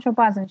există nicio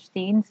bază în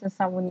știință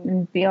sau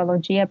în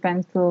biologie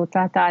pentru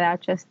tratarea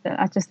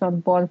acestor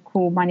boli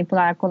cu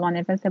manipularea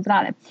coloanei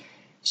vertebrale.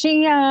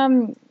 Și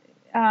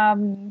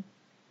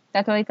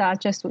datorită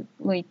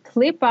acestui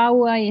clip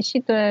au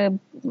ieșit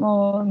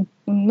un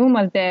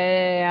număr de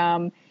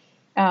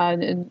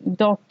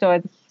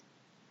doctori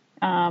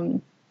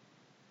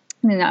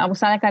din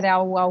Australia care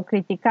au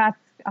criticat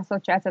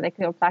Asociația de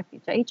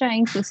Chiropractici aici,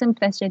 inclusiv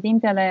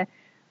președintele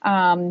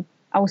al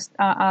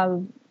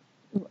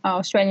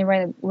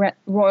Australian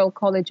Royal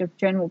College of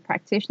General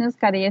Practitioners,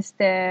 care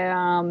este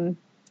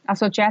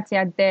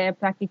asociația de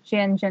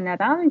practicieni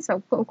generali,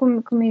 sau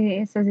cum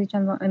se zice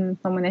în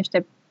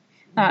românește?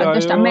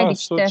 Ăștia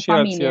medici de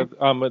familie.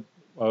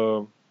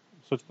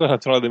 Societatea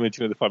Națională de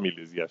Medicină de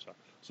Familie, zi așa.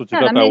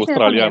 Societatea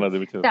Australiană de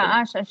Medicină de Familie. Da,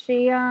 așa.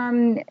 Și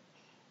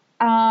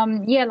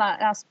el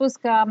a spus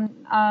că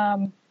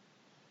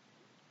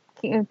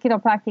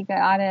chiropractica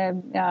are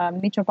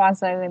nicio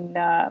bază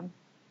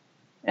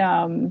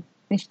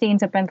în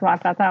știință pentru a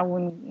trata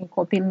un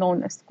copil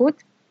nou-născut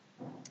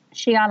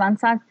și a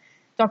lansat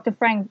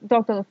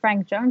Dr.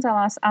 Frank Jones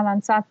a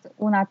lansat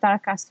un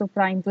atac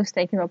asupra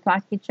industriei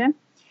chiropractice.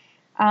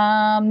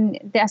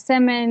 De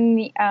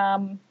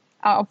asemenea,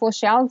 au fost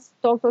și alți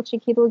doctori și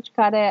chirurgi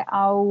care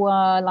au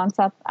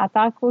lansat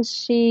atacul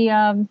și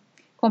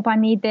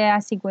companii de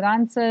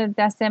asiguranță,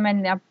 de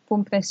asemenea,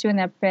 pun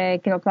presiune pe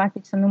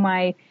chiropractic să nu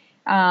mai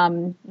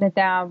le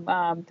dea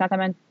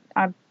tratament,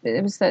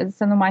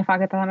 să nu mai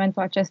facă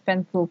tratamentul acest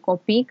pentru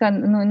copii, că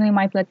nu îi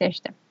mai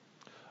plătește.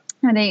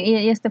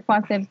 Este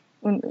foarte,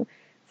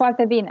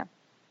 foarte bine.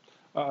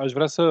 Aș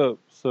vrea să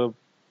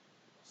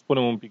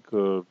spunem un pic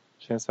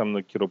ce înseamnă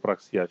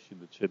chiropraxia și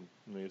de ce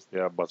nu este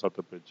ea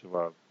bazată pe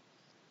ceva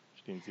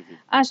științific.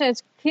 Așa,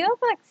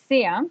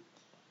 chiropraxia,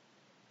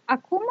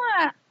 acum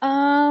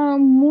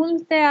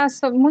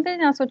multe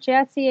din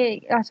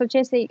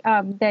asociații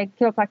de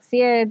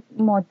chiropraxie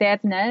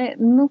moderne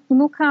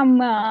nu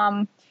cam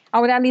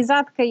au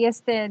realizat că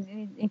este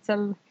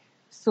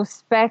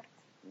suspect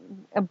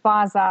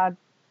baza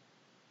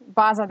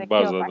de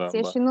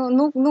chiropraxie și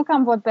nu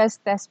cam vorbesc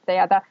despre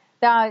ea,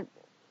 dar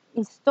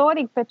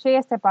istoric pe ce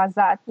este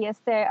bazat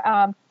este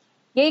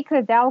ei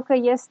credeau că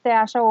este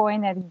așa o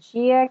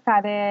energie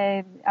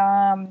care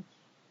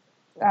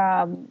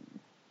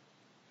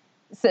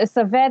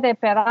se vede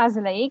pe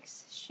razele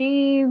X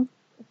și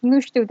nu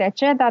știu de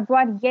ce, dar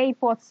doar ei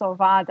pot să o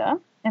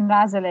vadă în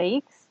razele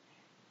X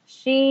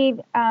și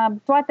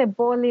toate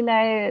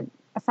bolile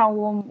sau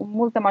o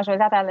multă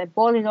majoritate ale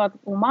bolilor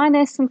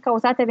umane sunt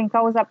cauzate din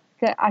cauza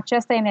că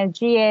această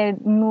energie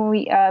nu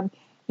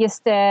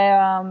este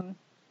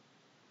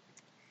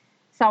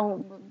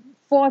sau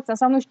forța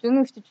sau nu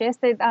știu ce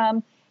este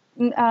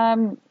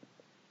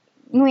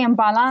nu e în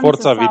balanță.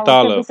 Forța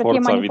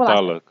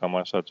vitală, cam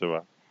așa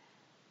ceva.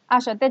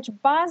 Așa, deci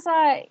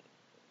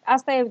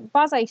asta e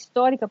baza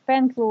istorică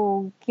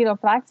pentru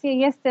chiropracție,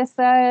 este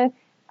să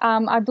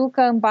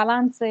aducă în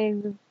balanță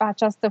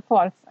această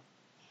forță.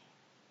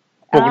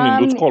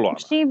 Pocnindu-ți coloana.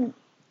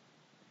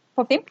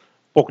 Poftim?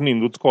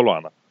 Pocnindu-ți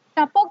coloana.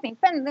 Da,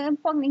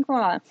 pocnind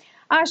coloana.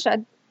 Așa.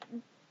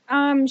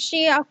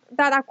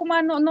 Dar acum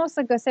nu o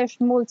să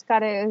găsești mulți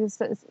care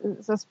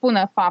să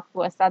spună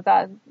faptul ăsta,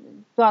 dar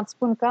doar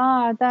spun că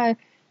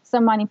să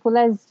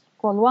manipulezi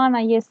coloana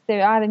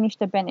are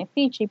niște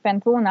beneficii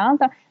pentru una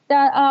alta,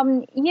 dar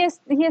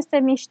este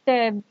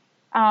niște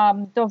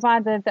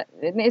dovadă,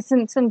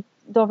 sunt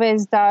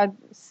dovezi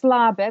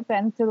slabe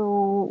pentru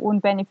un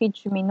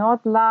beneficiu minor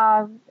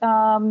la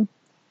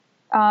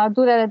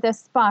durere de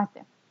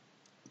spate,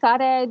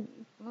 care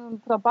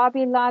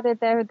probabil are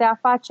de a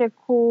face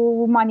cu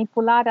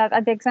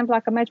manipularea. De exemplu,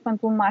 dacă mergi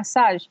pentru un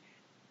masaj,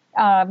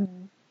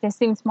 te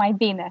simți mai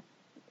bine.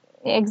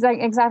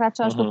 Exact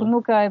același lucru, nu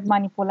că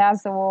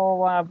manipulează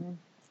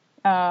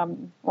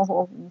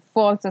o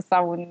forță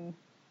sau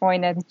o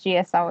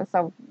energie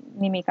sau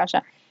nimic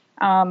așa.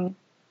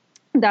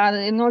 Dar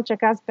în orice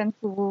caz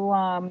pentru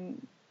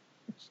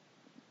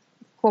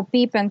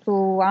copii,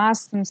 pentru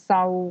astm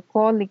sau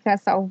colică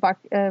sau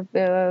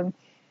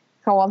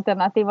ca o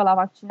alternativă la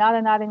vaccinare,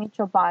 nu are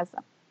nicio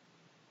bază.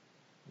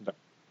 Da.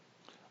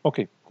 Ok,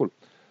 cool.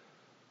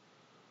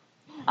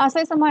 Asta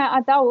e să mai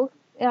adaug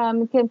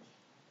că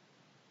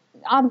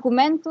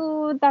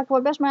argumentul, dacă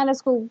vorbești mai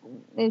ales cu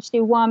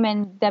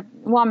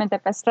oameni de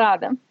pe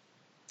stradă,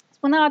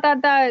 spunea,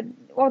 da,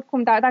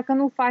 oricum, dacă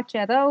nu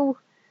face rău,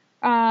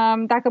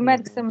 dacă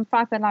merg să-mi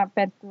facă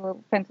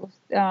pentru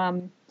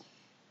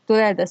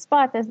durere de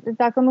spate,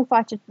 dacă nu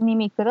face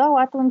nimic rău,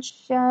 atunci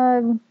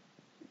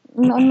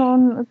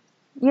nu,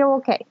 e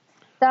ok.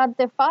 Dar,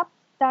 de fapt,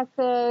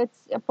 dacă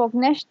îți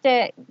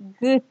pocnește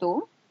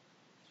gâtul,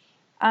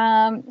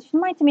 și nu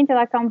mai țin minte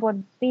dacă am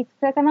vorbit,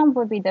 cred că n-am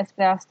vorbit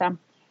despre asta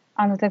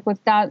anul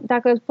trecut, dar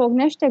dacă îți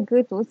pocnește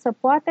gâtul, se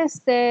poate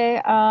să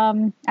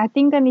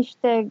atingă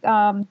niște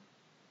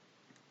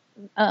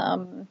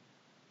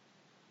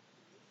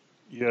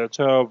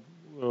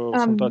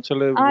sunt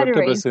acele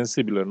vertebre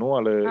sensibile, nu?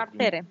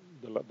 Artere.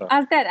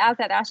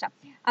 Artere, așa.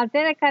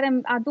 Artere care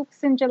aduc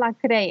sânge la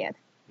creier.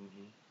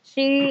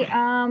 Și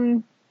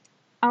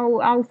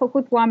au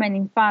făcut oameni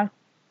infarct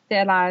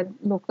de la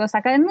lucrul ăsta,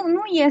 care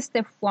nu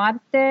este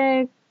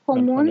foarte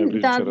comun,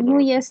 dar nu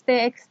este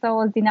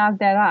extraordinar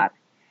de rar.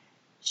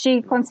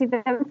 Și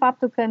considerăm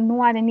faptul că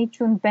nu are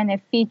niciun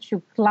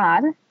beneficiu clar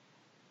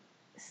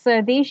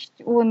să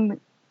riști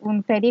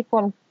un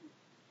pericol,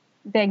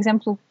 de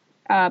exemplu,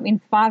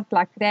 infarct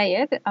la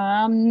creier,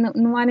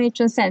 nu are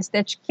niciun sens.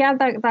 Deci chiar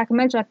dacă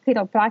mergi la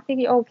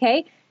chiropractic, e ok,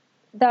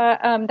 dar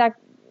dacă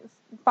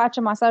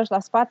face masaj la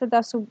spate,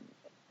 dar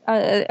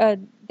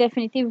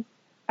definitiv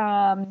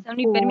să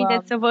nu-i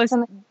permiteți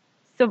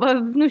să vă,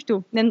 nu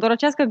știu, ne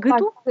îndorocească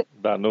gâtul?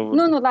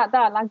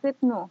 La gât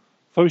nu.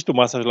 Fă-mi și tu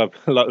masaj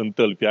la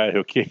întâlpi, aia e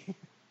ok.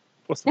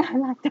 La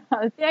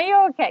întâlpi, e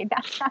ok, da.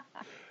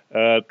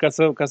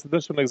 Ca să dăm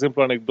și un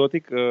exemplu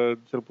anecdotic,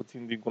 cel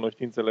puțin din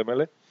cunoștințele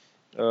mele,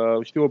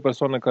 știu o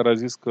persoană care a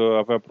zis că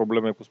avea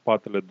probleme cu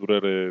spatele,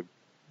 durere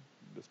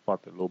de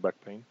spate, low back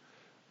pain,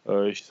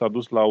 și s-a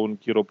dus la un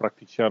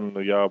chiropractician,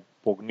 i-a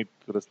pocnit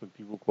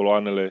respectivul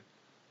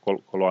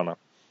coloana,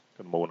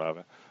 că numai una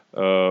avea,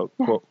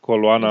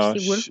 coloana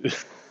și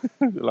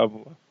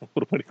l-am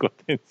urmărit cu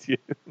atenție.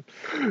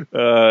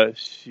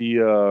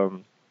 Și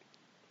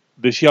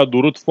deși a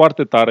durut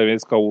foarte tare, mi-a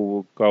zis că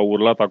a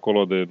urlat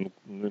acolo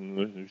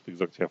nu știu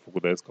exact ce a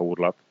făcut, dar a zis că a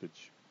urlat,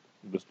 deci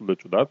destul de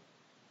ciudat.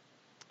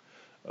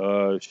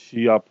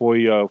 Și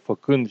apoi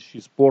făcând și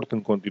sport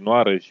în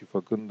continuare și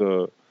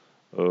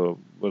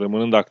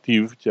rămânând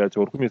activ, ceea ce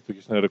oricum este o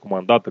chestiune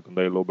recomandată când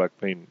ai low back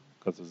pain,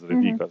 ca să-ți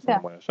revii, ca să nu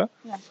mai așa.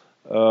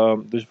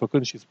 Deci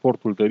făcând și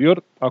sport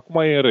ulterior,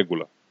 acum e în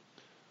regulă.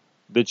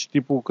 Deci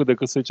tipul cât de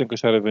cât să zicem că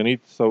și-a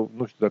revenit, sau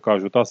nu știu dacă a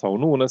ajutat sau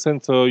nu, în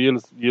esență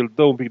el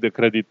dă un pic de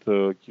credit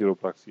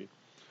chiropraxiei.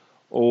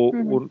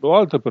 O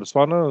altă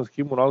persoană, în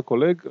schimb, un alt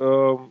coleg,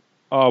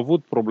 a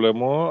avut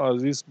problemă, a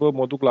zis,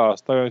 mă duc la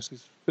asta, i-am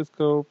zis, vezi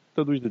că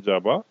te duci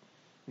degeaba.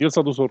 El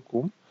s-a dus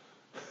oricum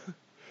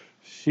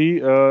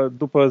și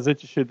după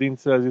 10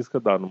 ședințe a zis că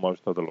da, nu m-a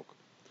ajutat deloc.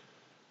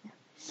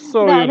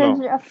 So, deci,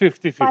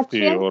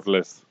 50-50 or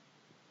less.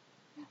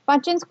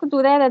 Pacienți cu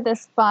durere de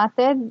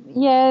spate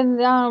e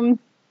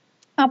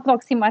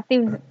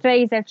aproximativ 30%.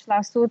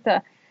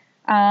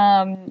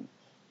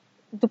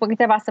 După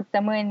câteva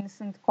săptămâni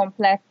sunt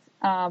complet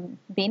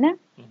bine.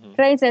 30%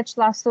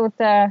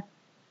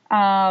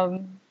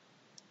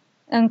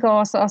 încă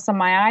o să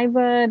mai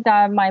aibă,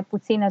 dar mai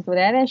puțină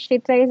durere,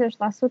 și 30%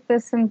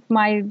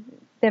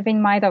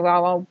 devin mai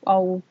rău,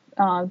 au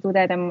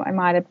durere mai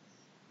mare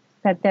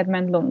pe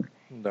termen lung.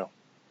 Da.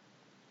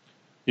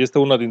 Este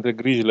una dintre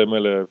grijile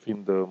mele,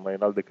 fiind mai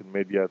înalt decât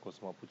media, că o să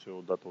mă apuce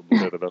odată o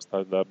durere de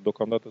asta, dar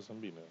deocamdată sunt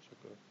bine, așa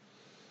că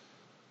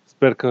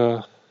sper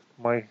că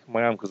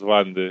mai am câțiva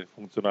ani de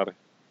funcționare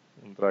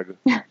întreagă.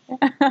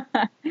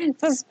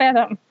 Să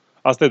sperăm.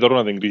 Asta e doar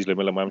una din grijile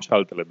mele, mai am și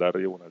altele, dar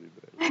e una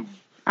dintre ele.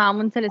 Am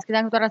înțeles,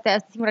 credeam că doar asta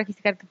e singura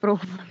chestie care te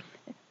preocupă.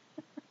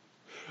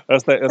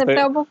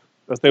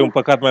 Asta e un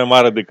păcat mai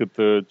mare decât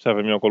ce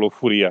avem eu acolo,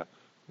 furia.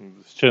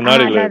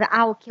 Scenariile,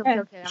 ok.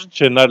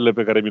 Scenariile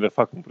pe care mi le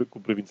fac cu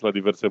privință la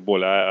diverse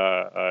boli.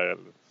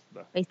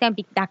 Da. Păi stai un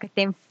pic, dacă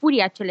te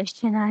înfurie acele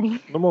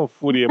scenarii. Nu mă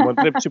înfurie, mă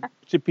întreb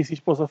ce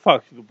pisici pot să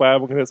fac și după aia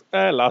mă gândesc,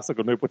 lasă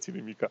că nu-i pățit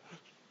nimica.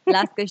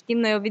 Las că știm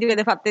noi, Ovidiu, că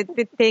de fapt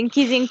te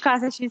închizi în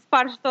casă și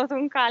spargi totul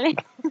în cale.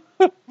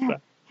 Da.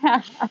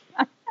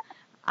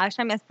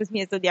 Așa mi-a spus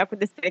mie zodiacul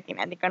despre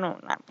tine, adică nu.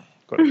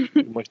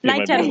 Corect.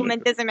 N-ai ce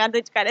argumente să-mi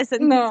aduci care să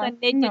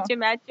nege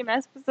ce mi-a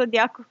spus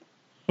zodiacul.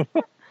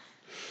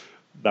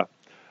 Da.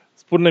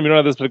 Spune-ne,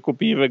 Miruna, despre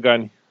copiii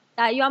vegani.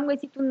 Da, eu am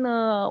găsit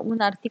un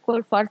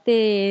articol foarte,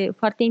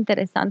 foarte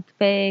interesant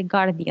pe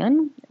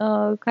Guardian,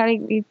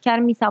 care chiar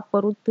mi s-a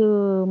părut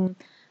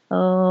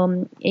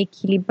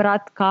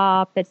echilibrat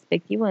ca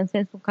perspectivă, în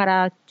sensul în care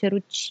a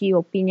cerut și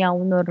opinia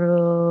unor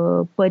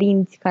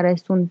părinți care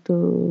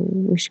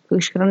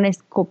își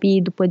hrănesc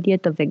copiii după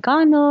dietă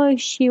vegană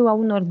și a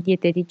unor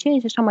dieteticieni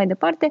și așa mai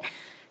departe,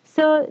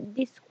 să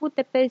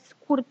discute pe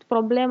scurt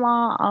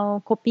problema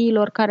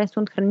copiilor care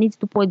sunt hrăniți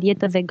după o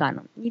dietă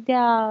vegană.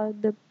 Ideea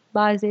de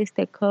bază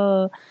este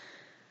că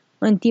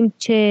în timp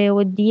ce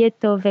o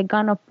dietă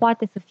vegană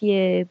poate să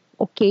fie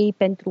ok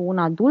pentru un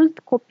adult,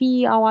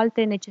 copiii au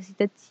alte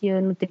necesități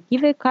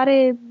nutritive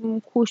care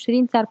cu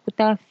ușurință ar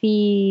putea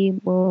fi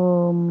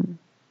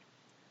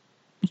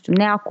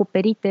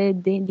neacoperite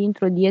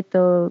dintr-o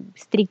dietă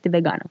strict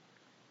vegană.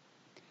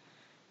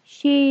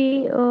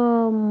 Și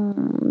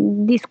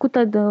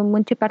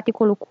începe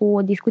articolul cu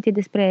o discuție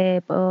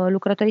despre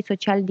lucrătorii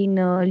sociali din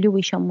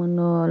Lewisham în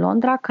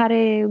Londra,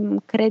 care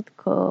cred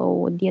că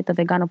o dietă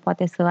vegană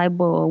poate să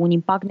aibă un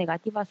impact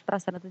negativ asupra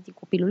sănătății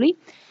copilului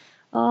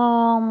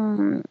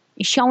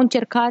și au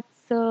încercat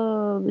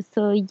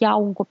să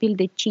iau un copil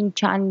de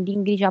 5 ani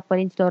din grija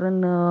părinților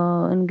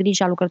în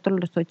grija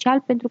lucrătorilor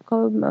sociali, pentru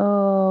că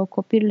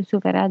copilul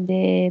suferea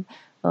de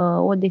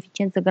o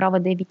deficiență gravă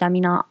de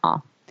vitamina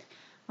A.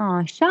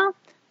 Așa,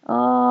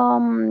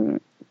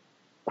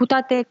 cu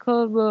toate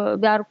că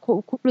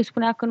cuplul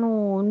spunea că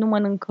nu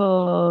mănâncă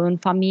în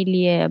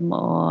familie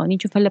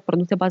niciun fel de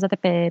produse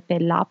bazate pe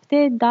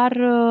lapte, dar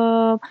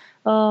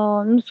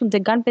nu sunt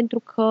vegan pentru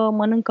că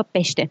mănâncă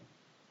pește.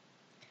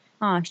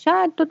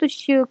 Așa,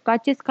 totuși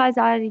acest caz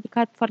a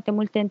ridicat foarte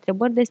multe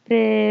întrebări despre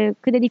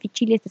cât de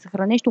dificil este să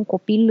hrănești un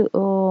copil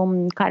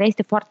care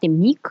este foarte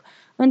mic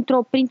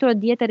printr-o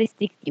dietă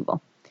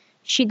restrictivă.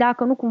 Și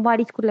dacă nu, cumva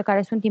riscurile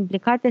care sunt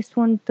implicate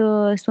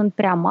sunt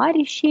prea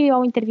mari și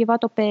au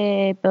intervievat-o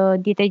pe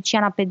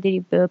dieteticiana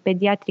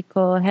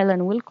pediatrică Helen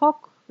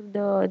Wilcock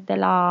de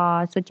la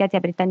Asociația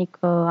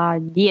Britanică a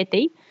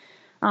Dietei.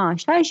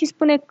 Așa, și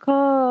spune că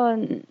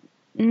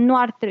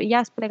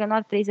ea spune că nu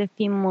ar trebui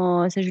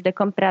să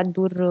judecăm prea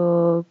dur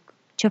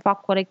ce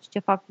fac corect și ce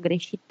fac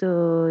greșit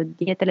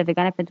dietele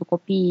vegane pentru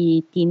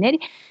copiii tineri,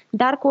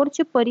 dar că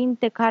orice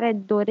părinte care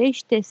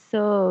dorește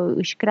să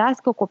își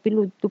crească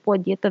copilul după o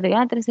dietă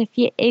vegană trebuie să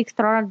fie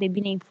extraordinar de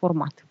bine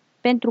informat.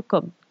 Pentru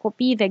că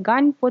copiii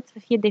vegani pot să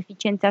fie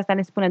deficienți, asta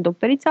ne spune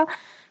doctorița,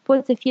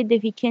 pot să fie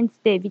deficienți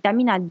de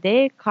vitamina D,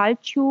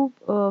 calciu,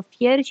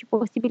 fier și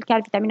posibil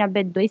chiar vitamina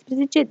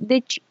B12,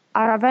 deci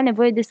ar avea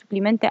nevoie de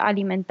suplimente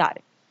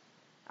alimentare.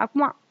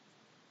 Acum,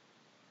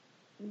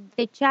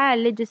 de ce ai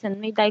alege să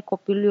nu-i dai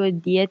copilului o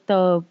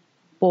dietă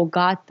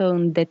bogată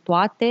în de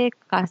toate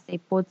ca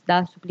să-i poți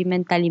da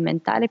suplimente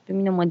alimentare? Pe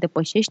mine mă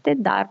depășește,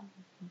 dar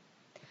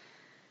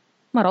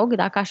mă rog,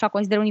 dacă așa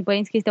consideră unii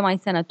părinți că este mai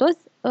sănătos.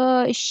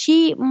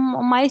 Și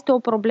mai este o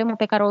problemă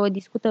pe care o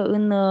discută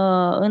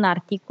în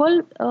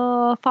articol,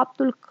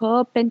 faptul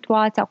că pentru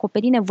a-ți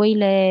acoperi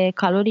nevoile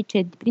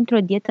calorice printr-o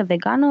dietă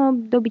vegană,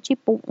 de obicei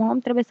un om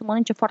trebuie să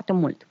mănânce foarte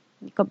mult.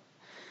 Adică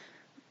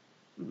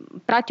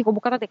practic o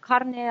bucată de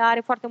carne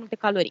are foarte multe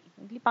calorii.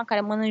 În clipa în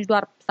care mănânci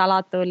doar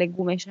salată,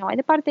 legume și așa mai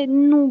departe,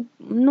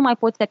 nu mai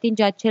poți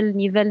atinge acel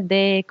nivel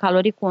de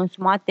calorii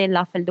consumate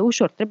la fel de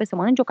ușor. Trebuie să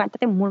mănânci o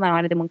cantitate mult mai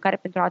mare de mâncare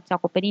pentru a-ți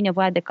acoperi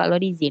nevoia de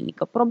calorii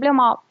zilnică.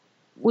 Problema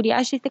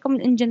uriașă este că,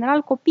 în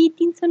general, copiii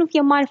tind să nu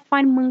fie mari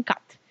fani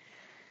mâncat.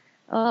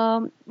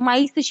 Mai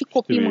există și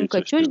copii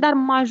mâncăcioși, dar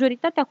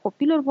majoritatea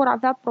copiilor vor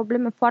avea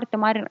probleme foarte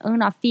mari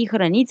în a fi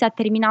hrăniți, a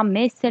termina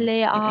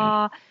mesele,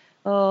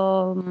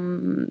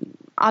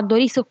 a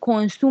dori să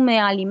consume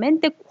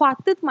alimente, cu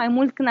atât mai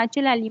mult când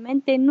acele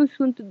alimente nu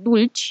sunt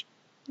dulci,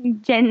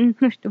 gen,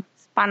 nu știu,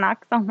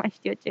 spanac sau mai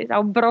știu eu ce,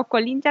 sau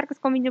brocoli. Încearcă să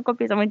convingem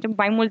copiii să mănânce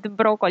mai mult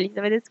brocoli,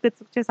 să vedeți cât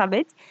succes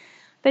aveți,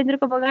 pentru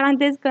că vă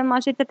garantez că în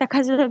majoritatea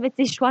cazurilor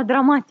veți eșua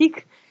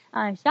dramatic,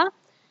 așa.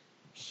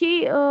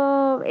 Și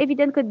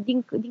evident că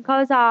din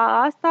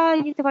cauza asta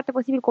este foarte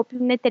posibil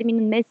copilul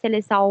neterminând mesele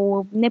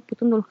sau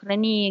neputându-l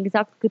hrăni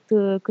exact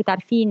cât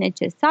ar fi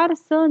necesar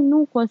să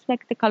nu consume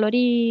câte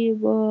calorii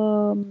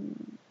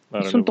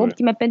sunt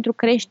optime pentru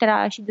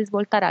creșterea și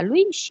dezvoltarea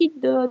lui și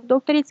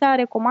doctorița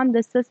recomandă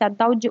să se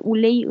adauge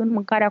ulei în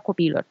mâncarea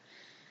copiilor.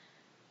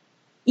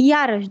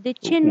 Iarăși, de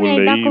ce nu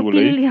ai dat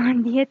copilului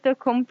o dietă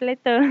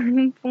completă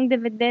din punct de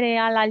vedere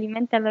al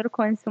alimentelor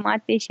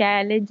consumate și ai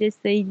alege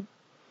să-i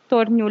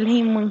torni ulei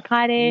în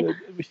mâncare?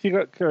 Știi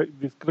că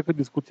cred că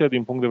discuția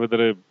din punct de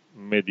vedere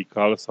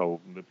medical sau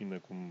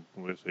depinde cum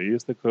vrei să iei,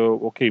 este că,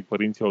 ok,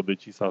 părinții au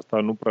decis asta,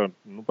 nu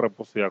prea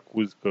poți să-i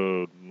acuzi că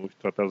nu își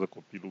tratează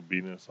copilul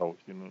bine sau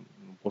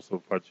nu poți să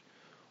faci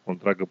o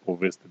întreagă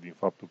poveste din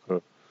faptul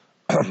că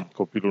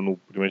copilul nu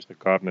primește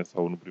carne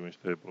sau nu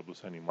primește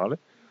produse animale.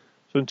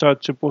 Și atunci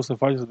ce poți să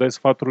faci? Să dai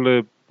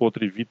sfaturile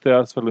potrivite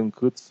astfel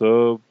încât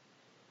să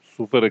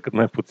sufere cât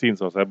mai puțin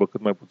sau să aibă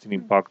cât mai puțin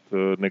impact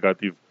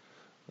negativ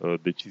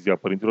decizia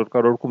părinților,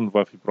 care oricum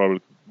va fi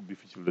probabil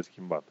dificil de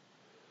schimbat.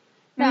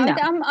 Da.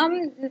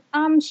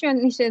 Am și eu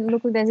niște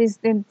lucruri de zis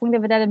din punct de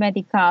vedere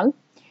medical.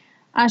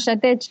 Așa,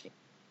 deci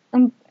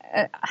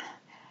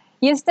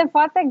este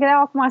foarte greu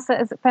acum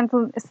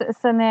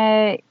să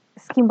ne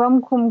schimbăm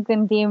cum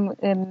gândim,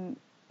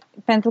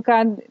 pentru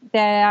că de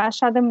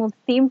așa de mult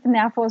timp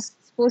ne-a fost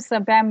spus să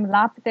bem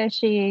lapte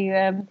și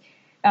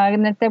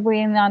ne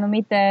trebuie în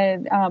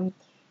anumite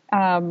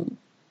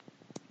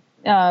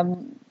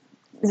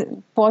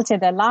porție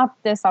de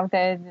lapte sau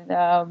de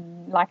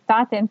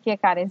lactate în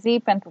fiecare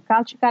zi pentru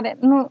calciu, care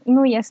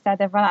nu este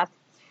adevărat.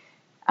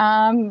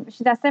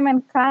 Și de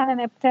asemenea, care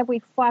ne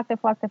trebuie foarte,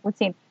 foarte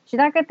puțin. Și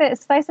dacă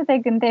stai să te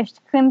gândești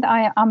când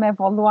am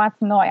evoluat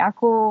noi,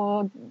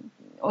 acum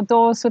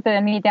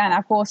 200.000 de ani,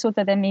 acum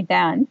 100.000 de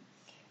ani,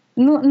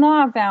 nu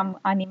aveam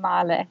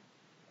animale.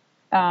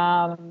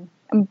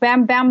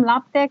 Beam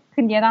lapte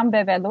când eram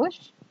bebeluș,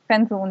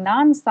 pentru 1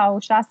 an sau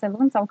 6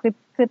 luni sau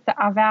cât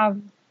avea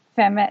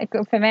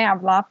femeia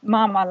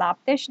mama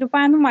lapte și după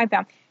aia nu mai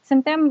beam.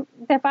 Suntem,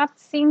 de fapt,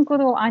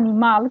 singurul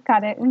animal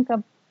care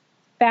încă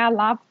bea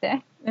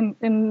lapte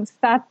în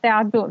stat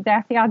de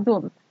a fi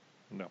adult.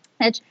 Da.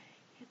 Deci,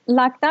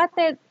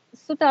 lactate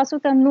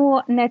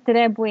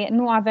 100%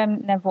 nu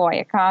avem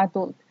nevoie ca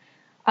adult.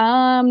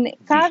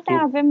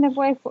 Carne avem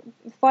nevoie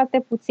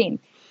foarte puțin.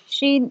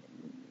 Și,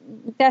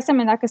 de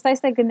asemenea, dacă stai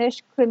să te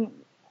gândești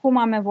cum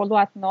am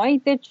evoluat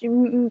noi, deci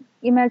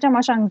mergeam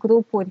așa în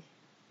grupuri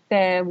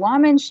de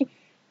oameni și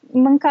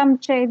mâncam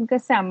ce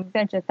găseam,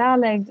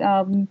 vegetale,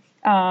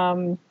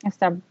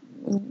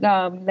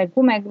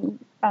 legume,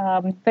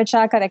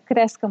 vegetale care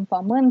cresc în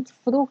pământ,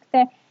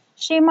 fructe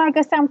și mai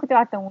găseam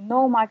câteodată un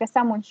ou, mai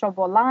găseam un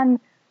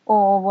șobolan,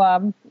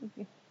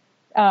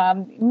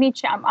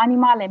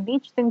 animale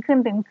mici, din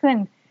când în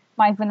când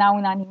mai vânea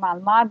un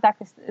animal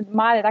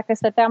mare, dacă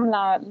stăteam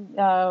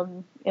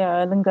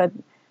lângă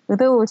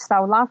râul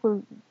sau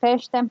lacul,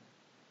 pește,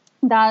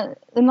 dar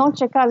în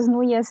orice caz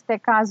nu este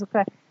cazul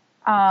că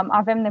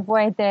avem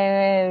nevoie de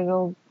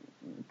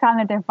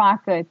carne de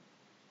vacă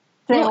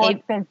 3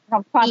 ori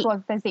sau 4 ori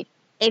pe zi.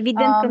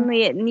 Evident că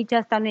nici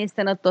asta nu e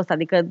sănătos,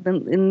 adică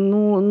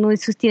nu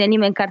susține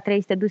nimeni că ar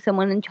trebui să te duci să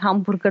mănânci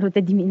hamburgerul de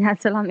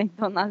dimineață la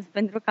McDonald's,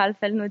 pentru că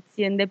altfel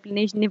nu-ți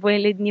îndeplinești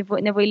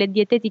nevoile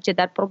dietetice,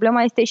 dar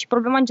problema este, și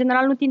problema în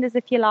general nu tinde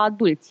să fie la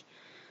adulți.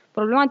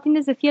 Problema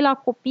tinde să fie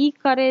la copii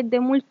care de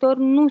multe ori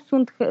nu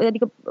sunt,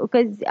 adică că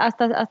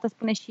asta se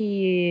spune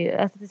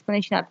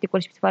și în articol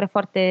și mi se pare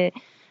foarte,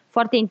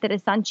 foarte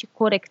interesant și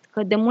corect,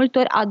 că de multe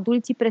ori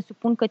adulții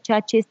presupun că ceea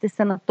ce este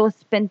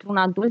sănătos pentru un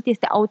adult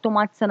este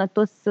automat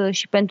sănătos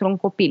și pentru un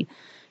copil.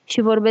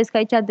 Și vorbesc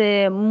aici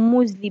de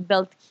muesli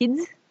belt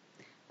kids,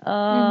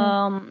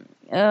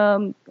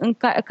 în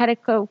care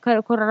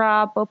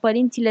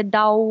părinții le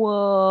dau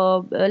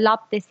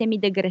lapte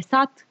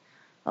semidegresat,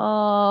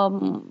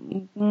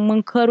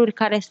 mâncăruri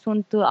care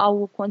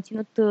au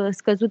conținut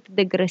scăzut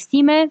de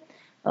grăsime,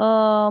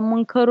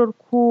 mâncăruri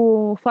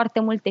cu foarte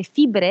multe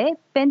fibre,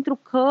 pentru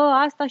că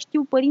asta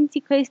știu părinții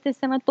că este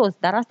sănătos,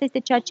 dar asta este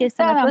ceea ce e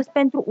sănătos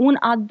pentru un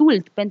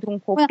adult, pentru un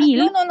copil.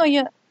 Eu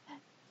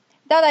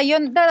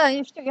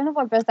știu, eu nu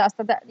vorbesc de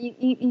asta, dar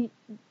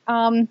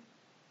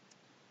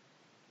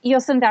eu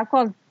sunt de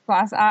acord cu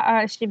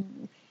asta și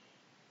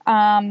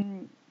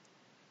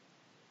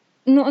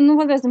nu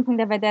vorbesc din punct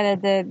de vedere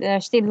de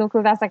știi,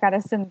 lucrurile astea care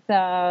sunt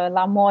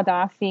la modă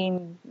a fi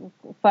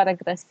fără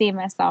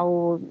grăsime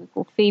sau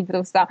cu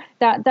fibru sau,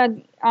 dar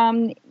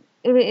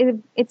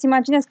îți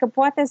imaginezi că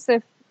poate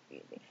să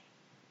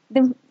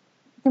din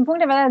punct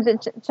de vedere de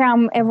ce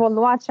am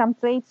evoluat și am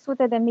trăit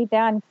sute de mii de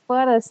ani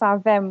fără să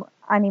avem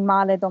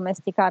animale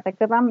domesticate,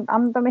 că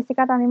am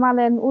domesticat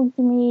animale în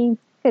ultimii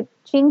 5-10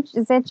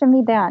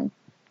 mii de ani.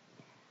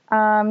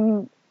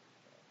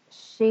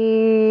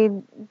 Și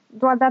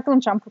doar de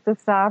atunci am putut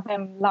să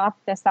avem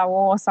lapte sau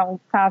ouă sau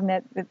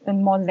carne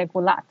în mod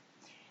regulat.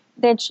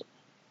 Deci,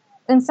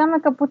 înseamnă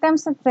că putem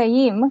să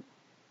trăim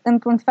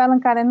într-un fel în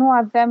care nu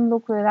avem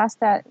lucrurile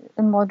astea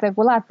în mod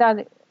regulat.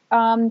 Dar,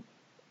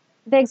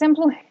 de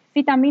exemplu,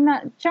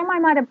 cea mai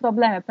mare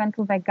problemă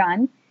pentru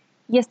vegani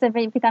este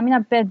vitamina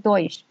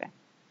B12.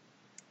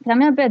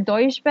 Vitamina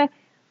B12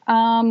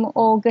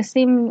 o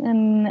găsim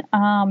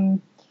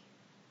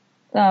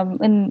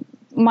în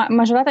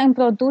majoritatea în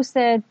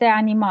produse de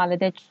animale,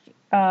 deci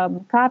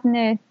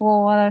carne,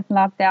 ouă,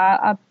 lapte,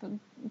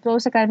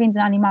 produse care vin din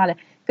animale.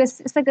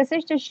 Se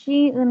găsește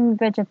și în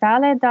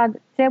vegetale, dar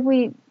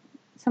trebuie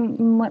să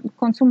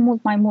consum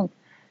mult mai mult.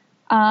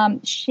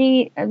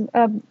 Și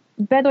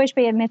B12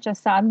 e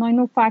necesar. Noi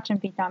nu facem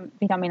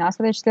vitamina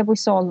asta, deci trebuie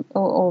să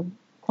o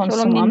consumăm.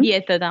 Să o luăm din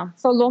dietă, da.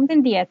 Să o luăm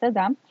din dietă,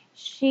 da.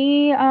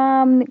 Și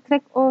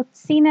cred că o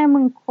ținem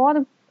în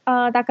corp,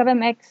 dacă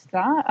avem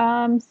extra,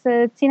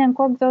 să ținem în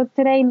corp vreo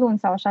 3 luni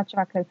sau așa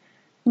ceva, cred.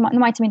 Nu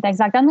mai țin minte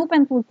exact, dar nu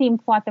pentru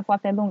timp foarte,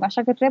 foarte lung,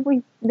 așa că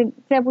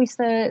trebuie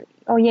să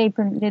o iei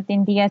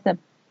din dietă.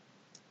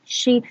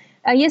 Și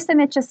este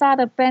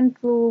necesară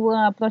pentru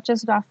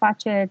procesul de a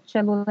face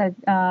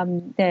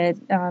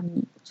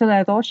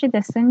celule roșii de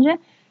sânge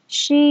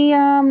și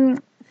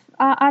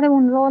are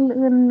un rol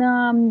în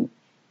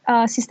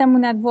sistemul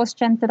nervos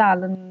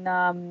central,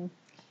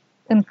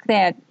 în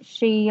creier.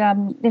 Și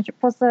deci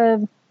poți să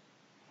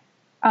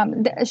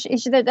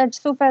Deci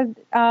sufer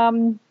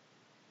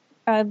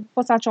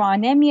poți face o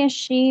anemie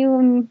și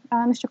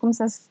nu știu cum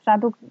să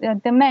traduc,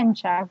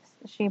 demenția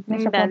și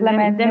niște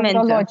probleme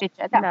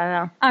neurologice.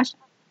 Da. Așa.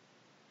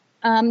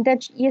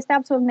 Deci este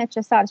absolut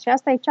necesar și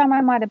asta e cea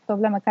mai mare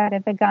problemă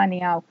care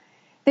veganii au.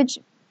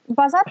 Deci,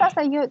 bazat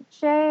asta, eu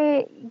ce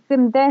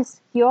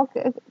gândesc eu,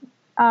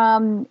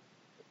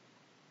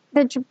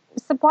 deci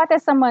se poate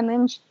să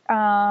mănânci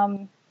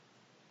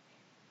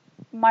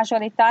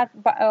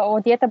o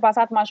dietă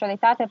bazată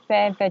majoritate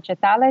pe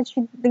vegetale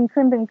și din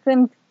când în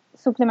când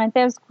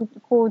suplimentezi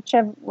cu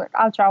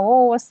altceva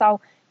ouă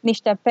sau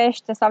niște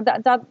pește sau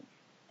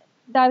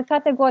dar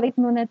categoric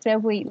nu ne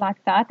trebuie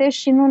lactate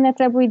și nu ne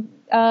trebuie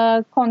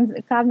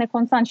carne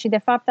constant și de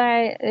fapt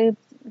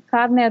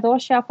carne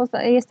roșie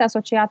este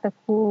asociată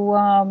cu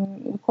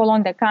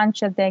colon de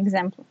cancer, de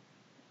exemplu.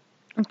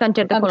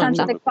 Cancer de colon,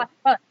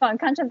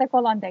 cancer de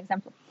colon, de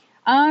exemplu.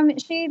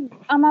 Și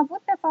am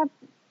avut, de fapt,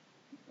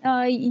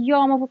 eu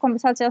am avut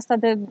conversația asta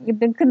de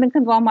când în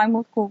când am mai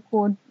mult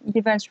cu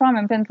diversi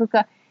oameni, pentru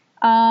că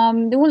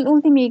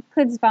ultimii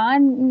câțiva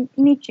ani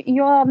nici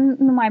eu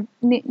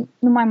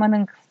nu mai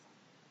mănânc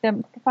de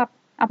fapt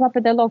aproape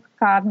deloc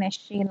carne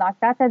și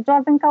lactate,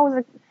 doar din cauza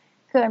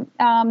că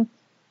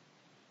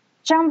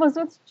ce am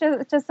văzut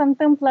ce se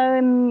întâmplă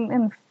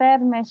în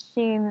ferme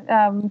și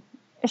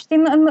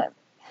știi,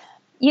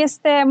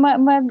 este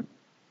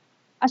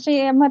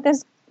mă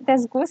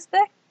dezgustă.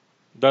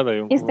 Da,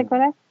 este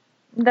corect?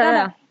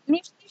 Da.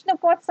 Nici nu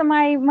pot să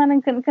mai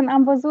mănânc. Când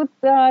am văzut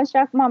și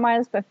acum mai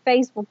ales pe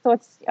Facebook,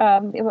 toți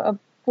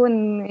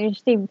pun,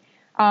 știi,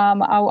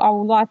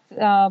 au luat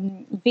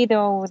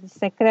video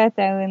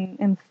secrete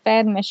în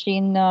ferme și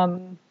în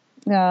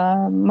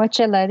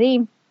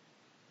măcelării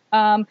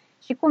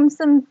și cum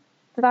sunt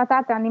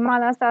tratate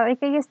animalele astea.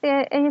 Adică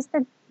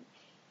este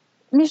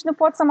nici nu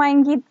pot să mai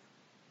înghit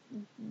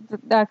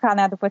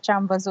carnea după ce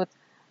am văzut.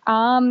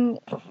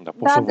 Dar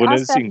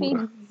asta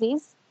fiind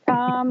zis,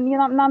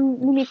 eu n-am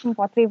nimic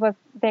împotrivă.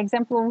 De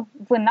exemplu,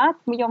 vânat,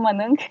 eu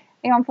mănânc.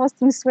 Eu am fost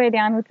în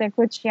Suedia anul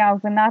trecut și au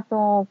vânat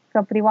o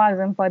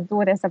căprioară în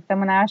pădure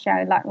săptămâna aia și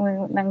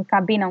în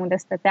cabina unde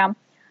stăteam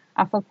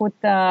a făcut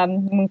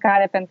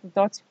mâncare pentru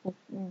toți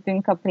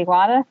din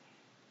căprioară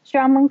și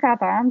eu am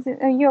mâncat.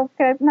 Eu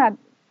cred,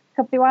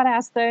 căprioarea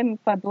asta în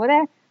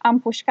pădure, am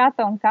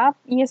pușcat-o în cap,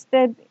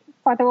 este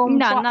poate o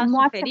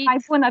moarte mai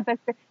bună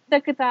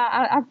decât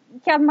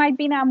chiar mai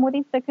bine a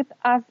murit decât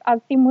ar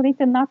fi murit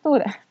în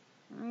natură.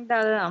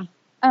 Da.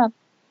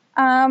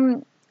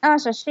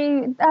 Așa,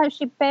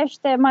 și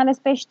pește, mai ales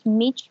pești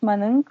mici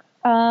mănânc.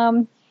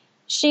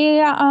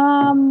 Și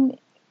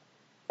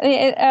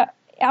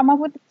am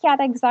avut chiar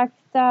exact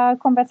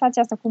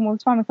conversația asta cu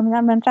mulți oameni, când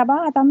mă întreabă,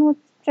 dar nu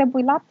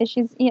trebuie lapte?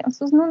 Și am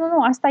spus,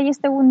 nu, asta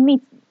este un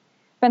mit.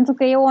 Pentru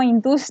că e o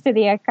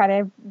industrie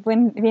care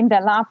vinde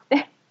lapte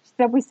și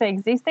trebuie să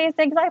existe.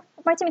 Este exact,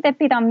 mai țin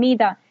minte,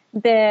 piramida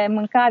de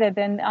mâncare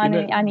din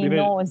anii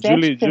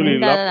 90. Julie,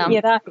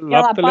 era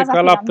laptele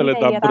ca laptele,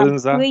 dar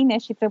brânza... pâine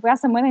și trebuia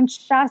să mănânci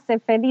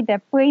 6 felii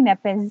de pâine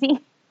pe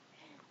zi,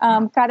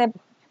 care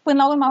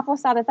până la urmă a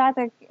fost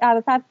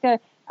arătat că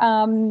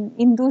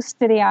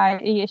industria,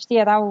 știi,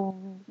 erau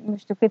nu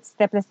știu câți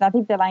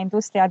reprezentativi de la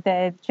industria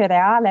de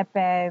cereale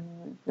pe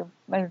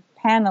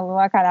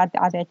panelul care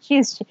a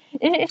decis și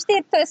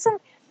știi,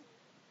 sunt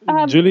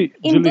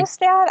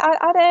industria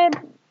are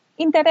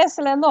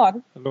interesele lor.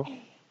 Hello?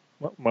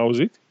 M-a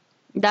auzit?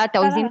 Da, te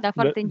auzim, dar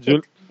foarte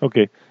încet. Ok.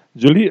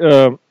 Julie,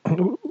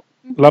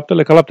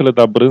 laptele ca laptele,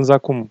 dar brânza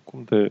cum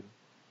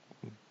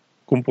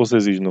poți să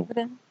zici nu?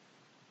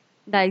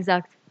 Da,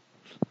 exact.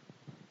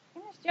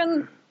 Nu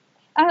știu,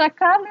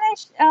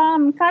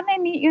 carne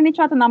eu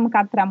niciodată n-am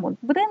mâncat prea mult.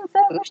 Brânză,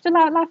 nu știu,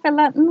 la fel,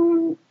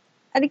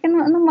 adică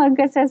nu mă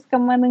găsesc că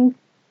mănânc.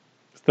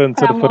 Stă în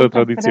țări fără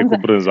tradiție cu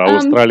brânza,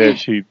 Australia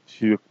și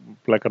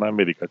pleacă în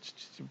America.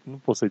 Nu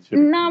poți să zici.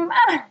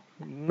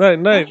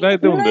 N-ai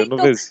de unde, nu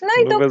vezi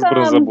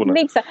brânză bună.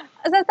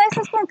 Stai să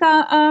spun că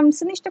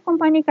sunt niște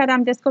companii care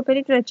am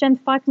descoperit recent,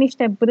 fac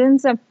niște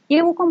brânză.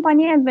 E o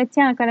companie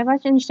elvețiană care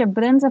face niște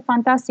brânză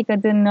fantastică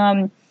din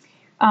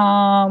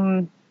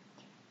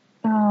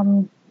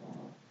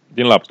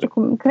lapte.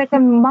 Cred că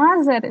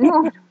mazăre,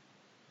 nu,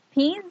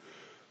 pin?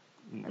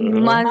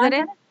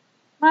 Mazăre?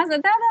 Mazăre,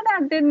 da,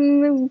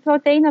 din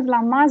proteină de la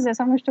mazăre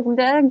sau nu știu cum,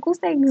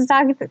 gustă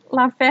exact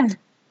la fel.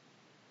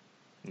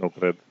 Nu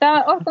cred.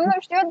 Dar oricum, nu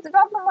știu, eu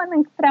doar nu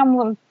mănânc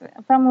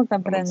prea multă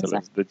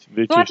brânză.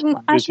 Deci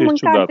aș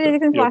mânca, de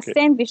exemplu, la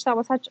sandwich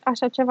sau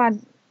așa ceva.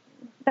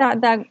 Da,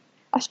 dar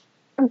așa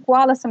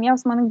goală să-mi iau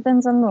să mănânc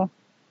brânză, nu.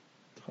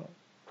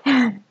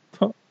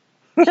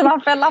 Și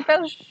la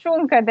fel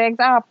șuncă, de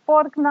exemplu.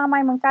 Porc n-am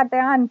mai mâncat de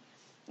ani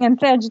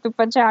întregi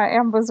după ce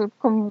am văzut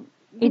cum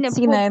îi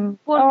ține.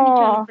 Porc nici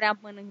eu nu prea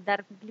mănânc,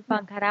 dar în clipa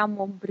în care am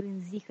o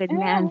brânzică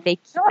din aia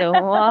învechită,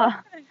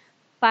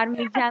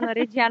 Parmigiano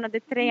Reggiano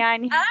de 3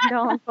 ani, dă-o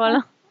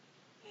acolo.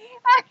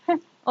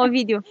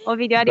 Ovidiu,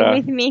 are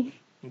with me?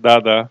 Da.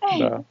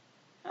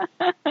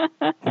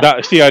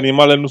 Da, știi,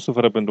 animalele nu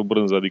suferă pentru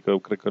brânză, adică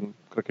cred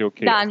că e ok.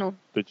 Da, nu.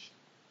 Deci,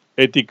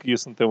 etic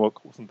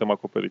suntem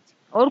acoperiți.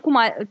 Oricum,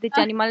 deci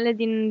animalele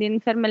din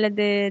fermele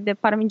de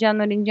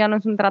Parmigiano Reggiano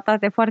sunt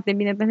tratate foarte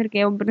bine pentru că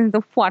e o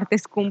brânză foarte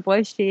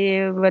scumpă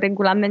și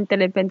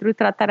regulamentele pentru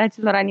tratarea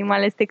acelor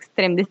animale sunt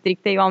extrem de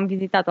stricte. Eu am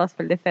vizitat o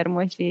astfel de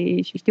fermă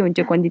și știu în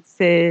ce condiții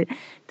se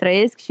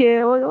trăiesc și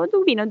o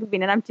duc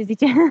bine, n-am ce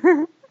zice.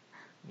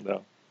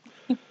 Da.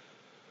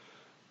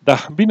 Da,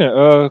 bine,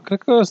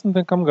 cred că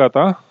suntem cam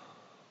gata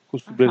cu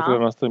subiectele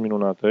noastre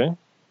minunate.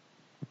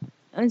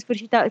 În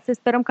sfârșit, să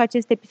sperăm că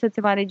acest episod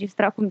se va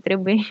înregistra cum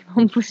trebuie.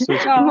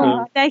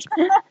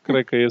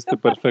 Cred că este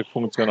perfect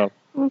funcțional.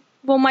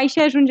 Vom mai și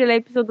ajunge la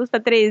episodul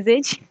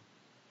 130.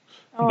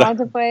 Da.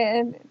 După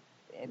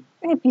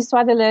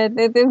episoadele,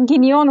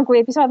 ghinionul cu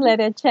episoadele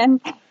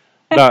recente.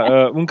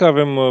 Da, încă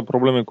avem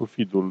probleme cu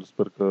feed-ul.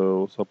 Sper că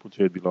o să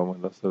apuce Edi la un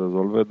moment dat să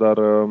rezolve,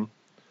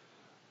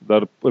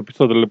 dar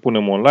episoadele le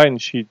punem online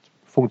și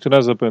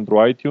funcționează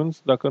pentru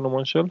iTunes, dacă nu mă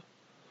înșel.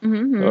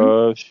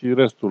 Și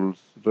restul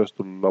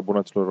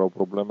abonaților au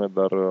probleme,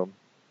 dar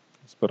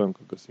sperăm că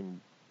găsim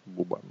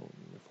buba, nu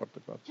e foarte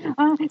clar.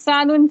 Să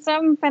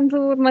anunțăm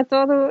pentru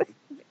următorul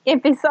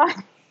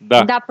episod.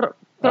 Da,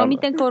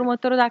 promitem că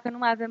următorul, dacă nu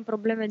mai avem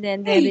probleme de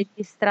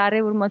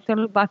înregistrare,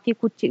 următorul va fi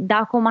cu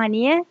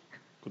Dacomanie.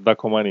 Cu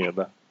Dacomanie,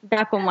 da.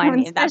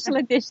 Dacomanie, da.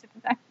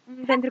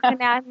 Pentru că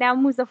ne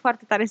amuză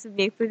foarte tare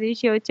subiectul,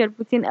 deși eu cel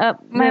puțin...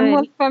 mai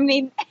mult pe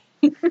mine.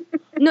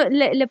 Nu,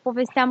 le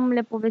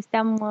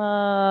povesteam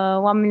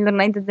oamenilor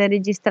înainte de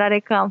înregistrare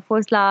că am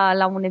fost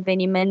la un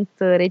eveniment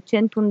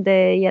recent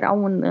unde era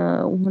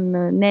un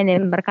nene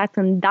îmbrăcat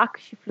în dac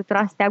și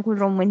flutura steagul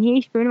României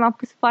și pe mine m-a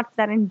pus foarte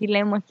tare în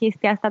dilemă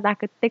chestia asta,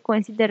 dacă te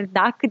consideri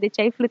dac, de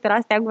ce ai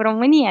fluturat steagul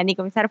României?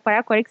 Adică mi s-ar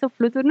părea corect să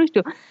fluturi, nu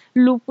știu,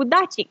 lupul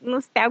dacic, nu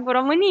steagul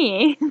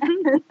României.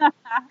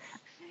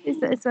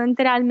 Sunt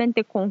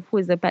realmente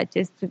confuză pe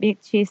acest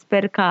subiect și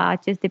sper ca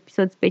acest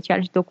episod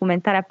special și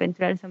documentarea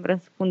pentru el să-mi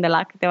răspundă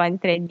la câteva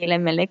dintre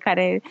dilemele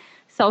care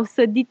s-au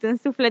sădit în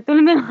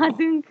sufletul meu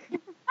adânc.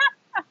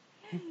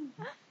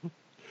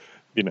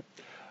 Bine.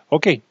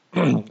 Ok.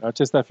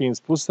 Acestea fiind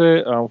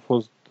spuse, am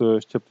fost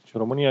Sceptici în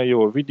România,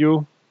 eu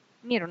Ovidiu,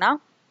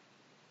 Miruna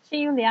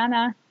și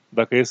Iuliana.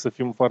 Dacă e să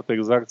fim foarte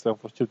exacti, am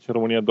fost sceptic în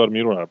România doar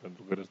Miruna,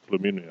 pentru că restul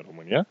lumii nu e în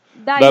România.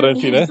 Da, dar în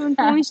fine, sunt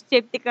un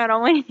sceptic în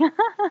România.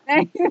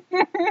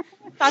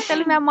 Toată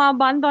lumea m-a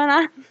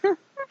abandonat.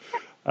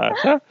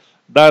 Așa,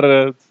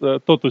 dar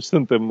totuși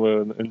suntem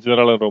în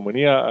general în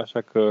România,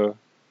 așa că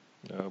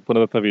până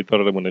data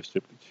viitoare rămâneți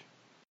sceptici.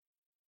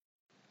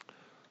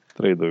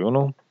 3, 2,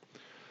 1.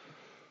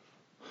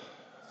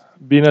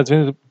 Bine ați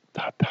venit...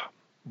 Da.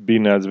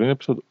 Bine ați venit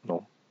episodul...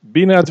 Nu.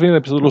 Bine ați venit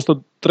episodul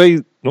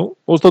 103... Nu?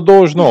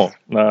 129.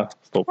 Da,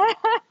 stop.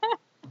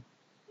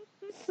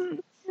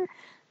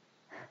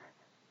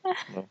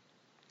 No.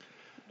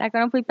 Dacă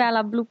nu pui pe aia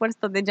la bloopers,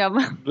 tot degeaba.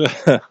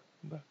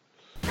 Da.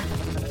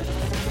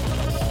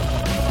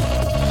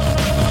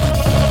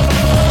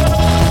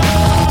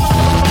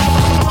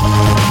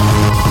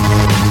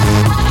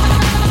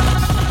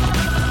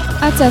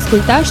 Ați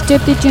ascultat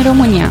Sceptici în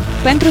România.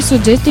 Pentru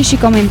sugestii și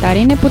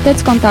comentarii ne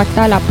puteți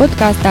contacta la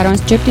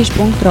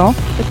podcast@sceptici.ro,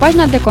 pe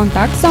pagina de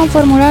contact sau în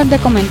formular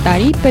de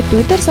comentarii, pe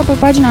Twitter sau pe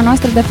pagina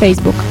noastră de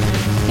Facebook.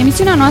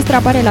 Emisiunea noastră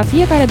apare la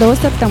fiecare 2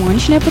 săptămâni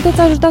și ne puteți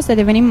ajuta să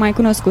devenim mai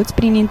cunoscuți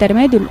prin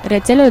intermediul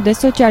rețelelor de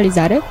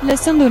socializare,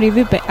 lăsând un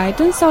review pe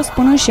iTunes sau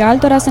spunând și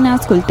altora să ne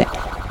asculte.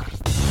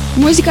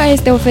 Muzica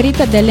este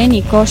oferită de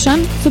Lenny Koshan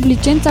sub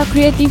licența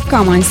Creative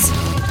Commons.